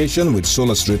electrification with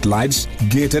solar street lights,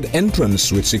 gated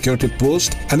entrance with security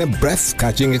post, and a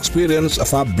breath-catching experience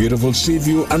of our beautiful sea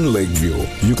view and lake view.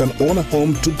 You can own a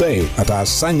home today at our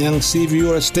Sanyang Sea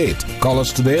View Estate. Call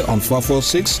us today on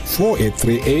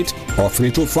 446-4838 or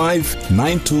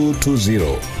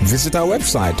 325-9220. Visit our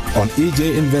website on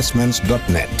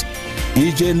ejinvestments.net.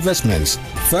 EJ Investments,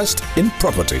 first in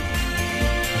property.